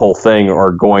whole thing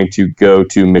are going to go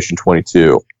to Mission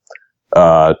 22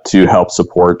 to help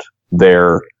support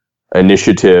their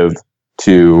initiative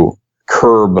to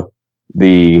curb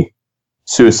the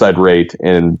suicide rate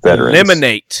in veterans.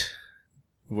 Eliminate.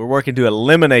 We're working to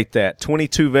eliminate that.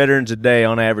 22 veterans a day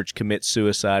on average commit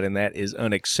suicide, and that is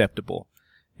unacceptable.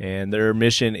 And their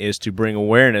mission is to bring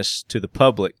awareness to the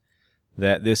public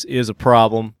that this is a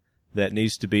problem that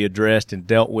needs to be addressed and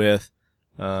dealt with.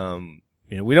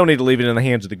 We don't need to leave it in the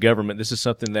hands of the government. This is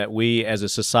something that we as a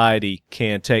society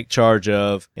can take charge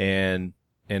of and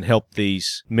help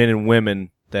these men and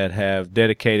women that have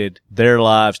dedicated their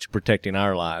lives to protecting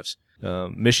our lives.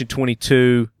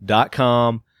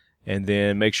 Mission22.com, and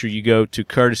then make sure you go to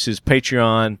Curtis's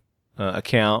Patreon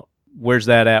account. Where's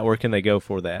that at? Where can they go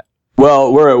for that?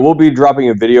 Well, we'll be dropping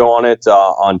a video on it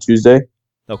on Tuesday.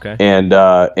 Okay. And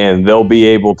they'll be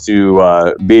able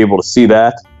to see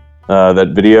that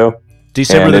video.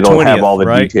 December and the 20th, it'll have all the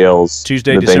right? details.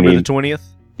 Tuesday, December the 20th?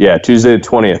 Yeah, Tuesday the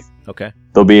 20th. Okay.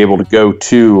 They'll be able to go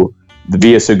to the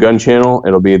VSO Gun channel.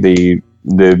 It'll be the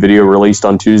video released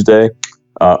on Tuesday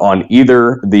on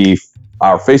either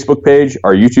our Facebook page,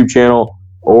 our YouTube channel,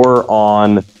 or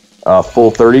on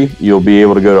Full 30. You'll be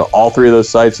able to go to all three of those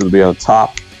sites. It'll be on the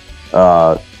top.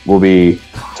 We'll be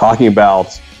talking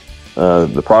about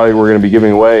the product we're going to be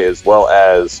giving away, as well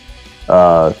as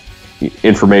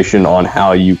information on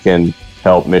how you can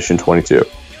help Mission 22.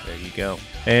 There you go.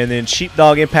 And then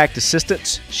Sheepdog Impact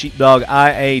Assistance,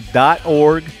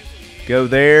 sheepdogIA.org. Go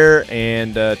there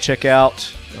and check out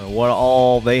what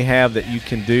all they have that you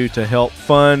can do to help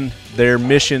fund their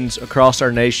missions across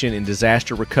our nation in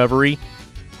disaster recovery.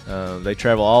 They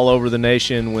travel all over the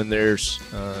nation when there's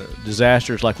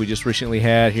disasters like we just recently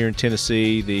had here in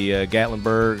Tennessee, the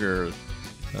Gatlinburg or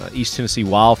East Tennessee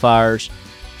wildfires,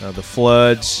 the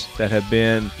floods that have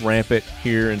been rampant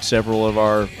here in several of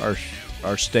our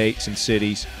states and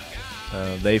cities.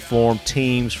 They form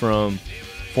teams from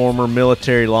former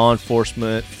military, law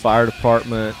enforcement, fire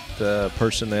department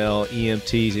personnel,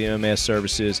 EMTs, EMS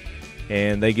services,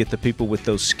 and they get the people with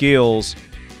those skills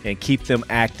and keep them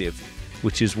active,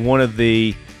 which is one of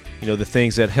the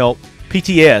things that help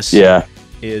PTS. Yeah,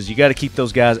 is you got to keep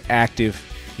those guys active.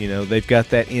 They've got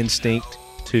that instinct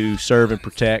to serve and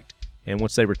protect. And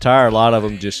once they retire, a lot of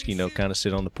them just, kind of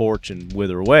sit on the porch and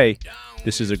wither away.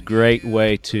 This is a great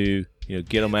way to,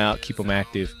 get them out, keep them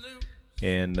active,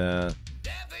 and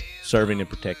serving and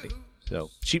protecting. So,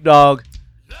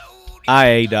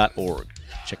 sheepdogIA.org.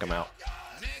 Check them out.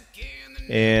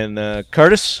 And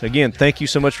Curtis, again, thank you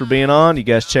so much for being on. You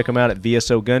guys check them out at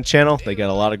VSO Gun Channel. They got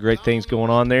a lot of great things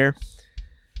going on there.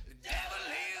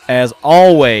 As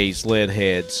always, lead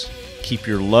heads, keep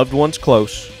your loved ones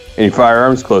close. And your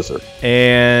firearms closer.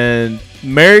 And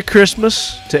Merry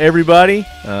Christmas to everybody.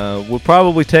 We'll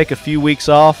probably take a few weeks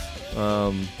off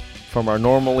from our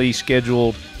normally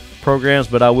scheduled programs,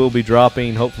 but I will be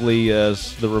dropping, hopefully,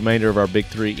 the remainder of our Big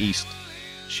 3 East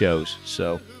shows.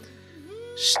 So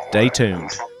stay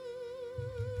tuned.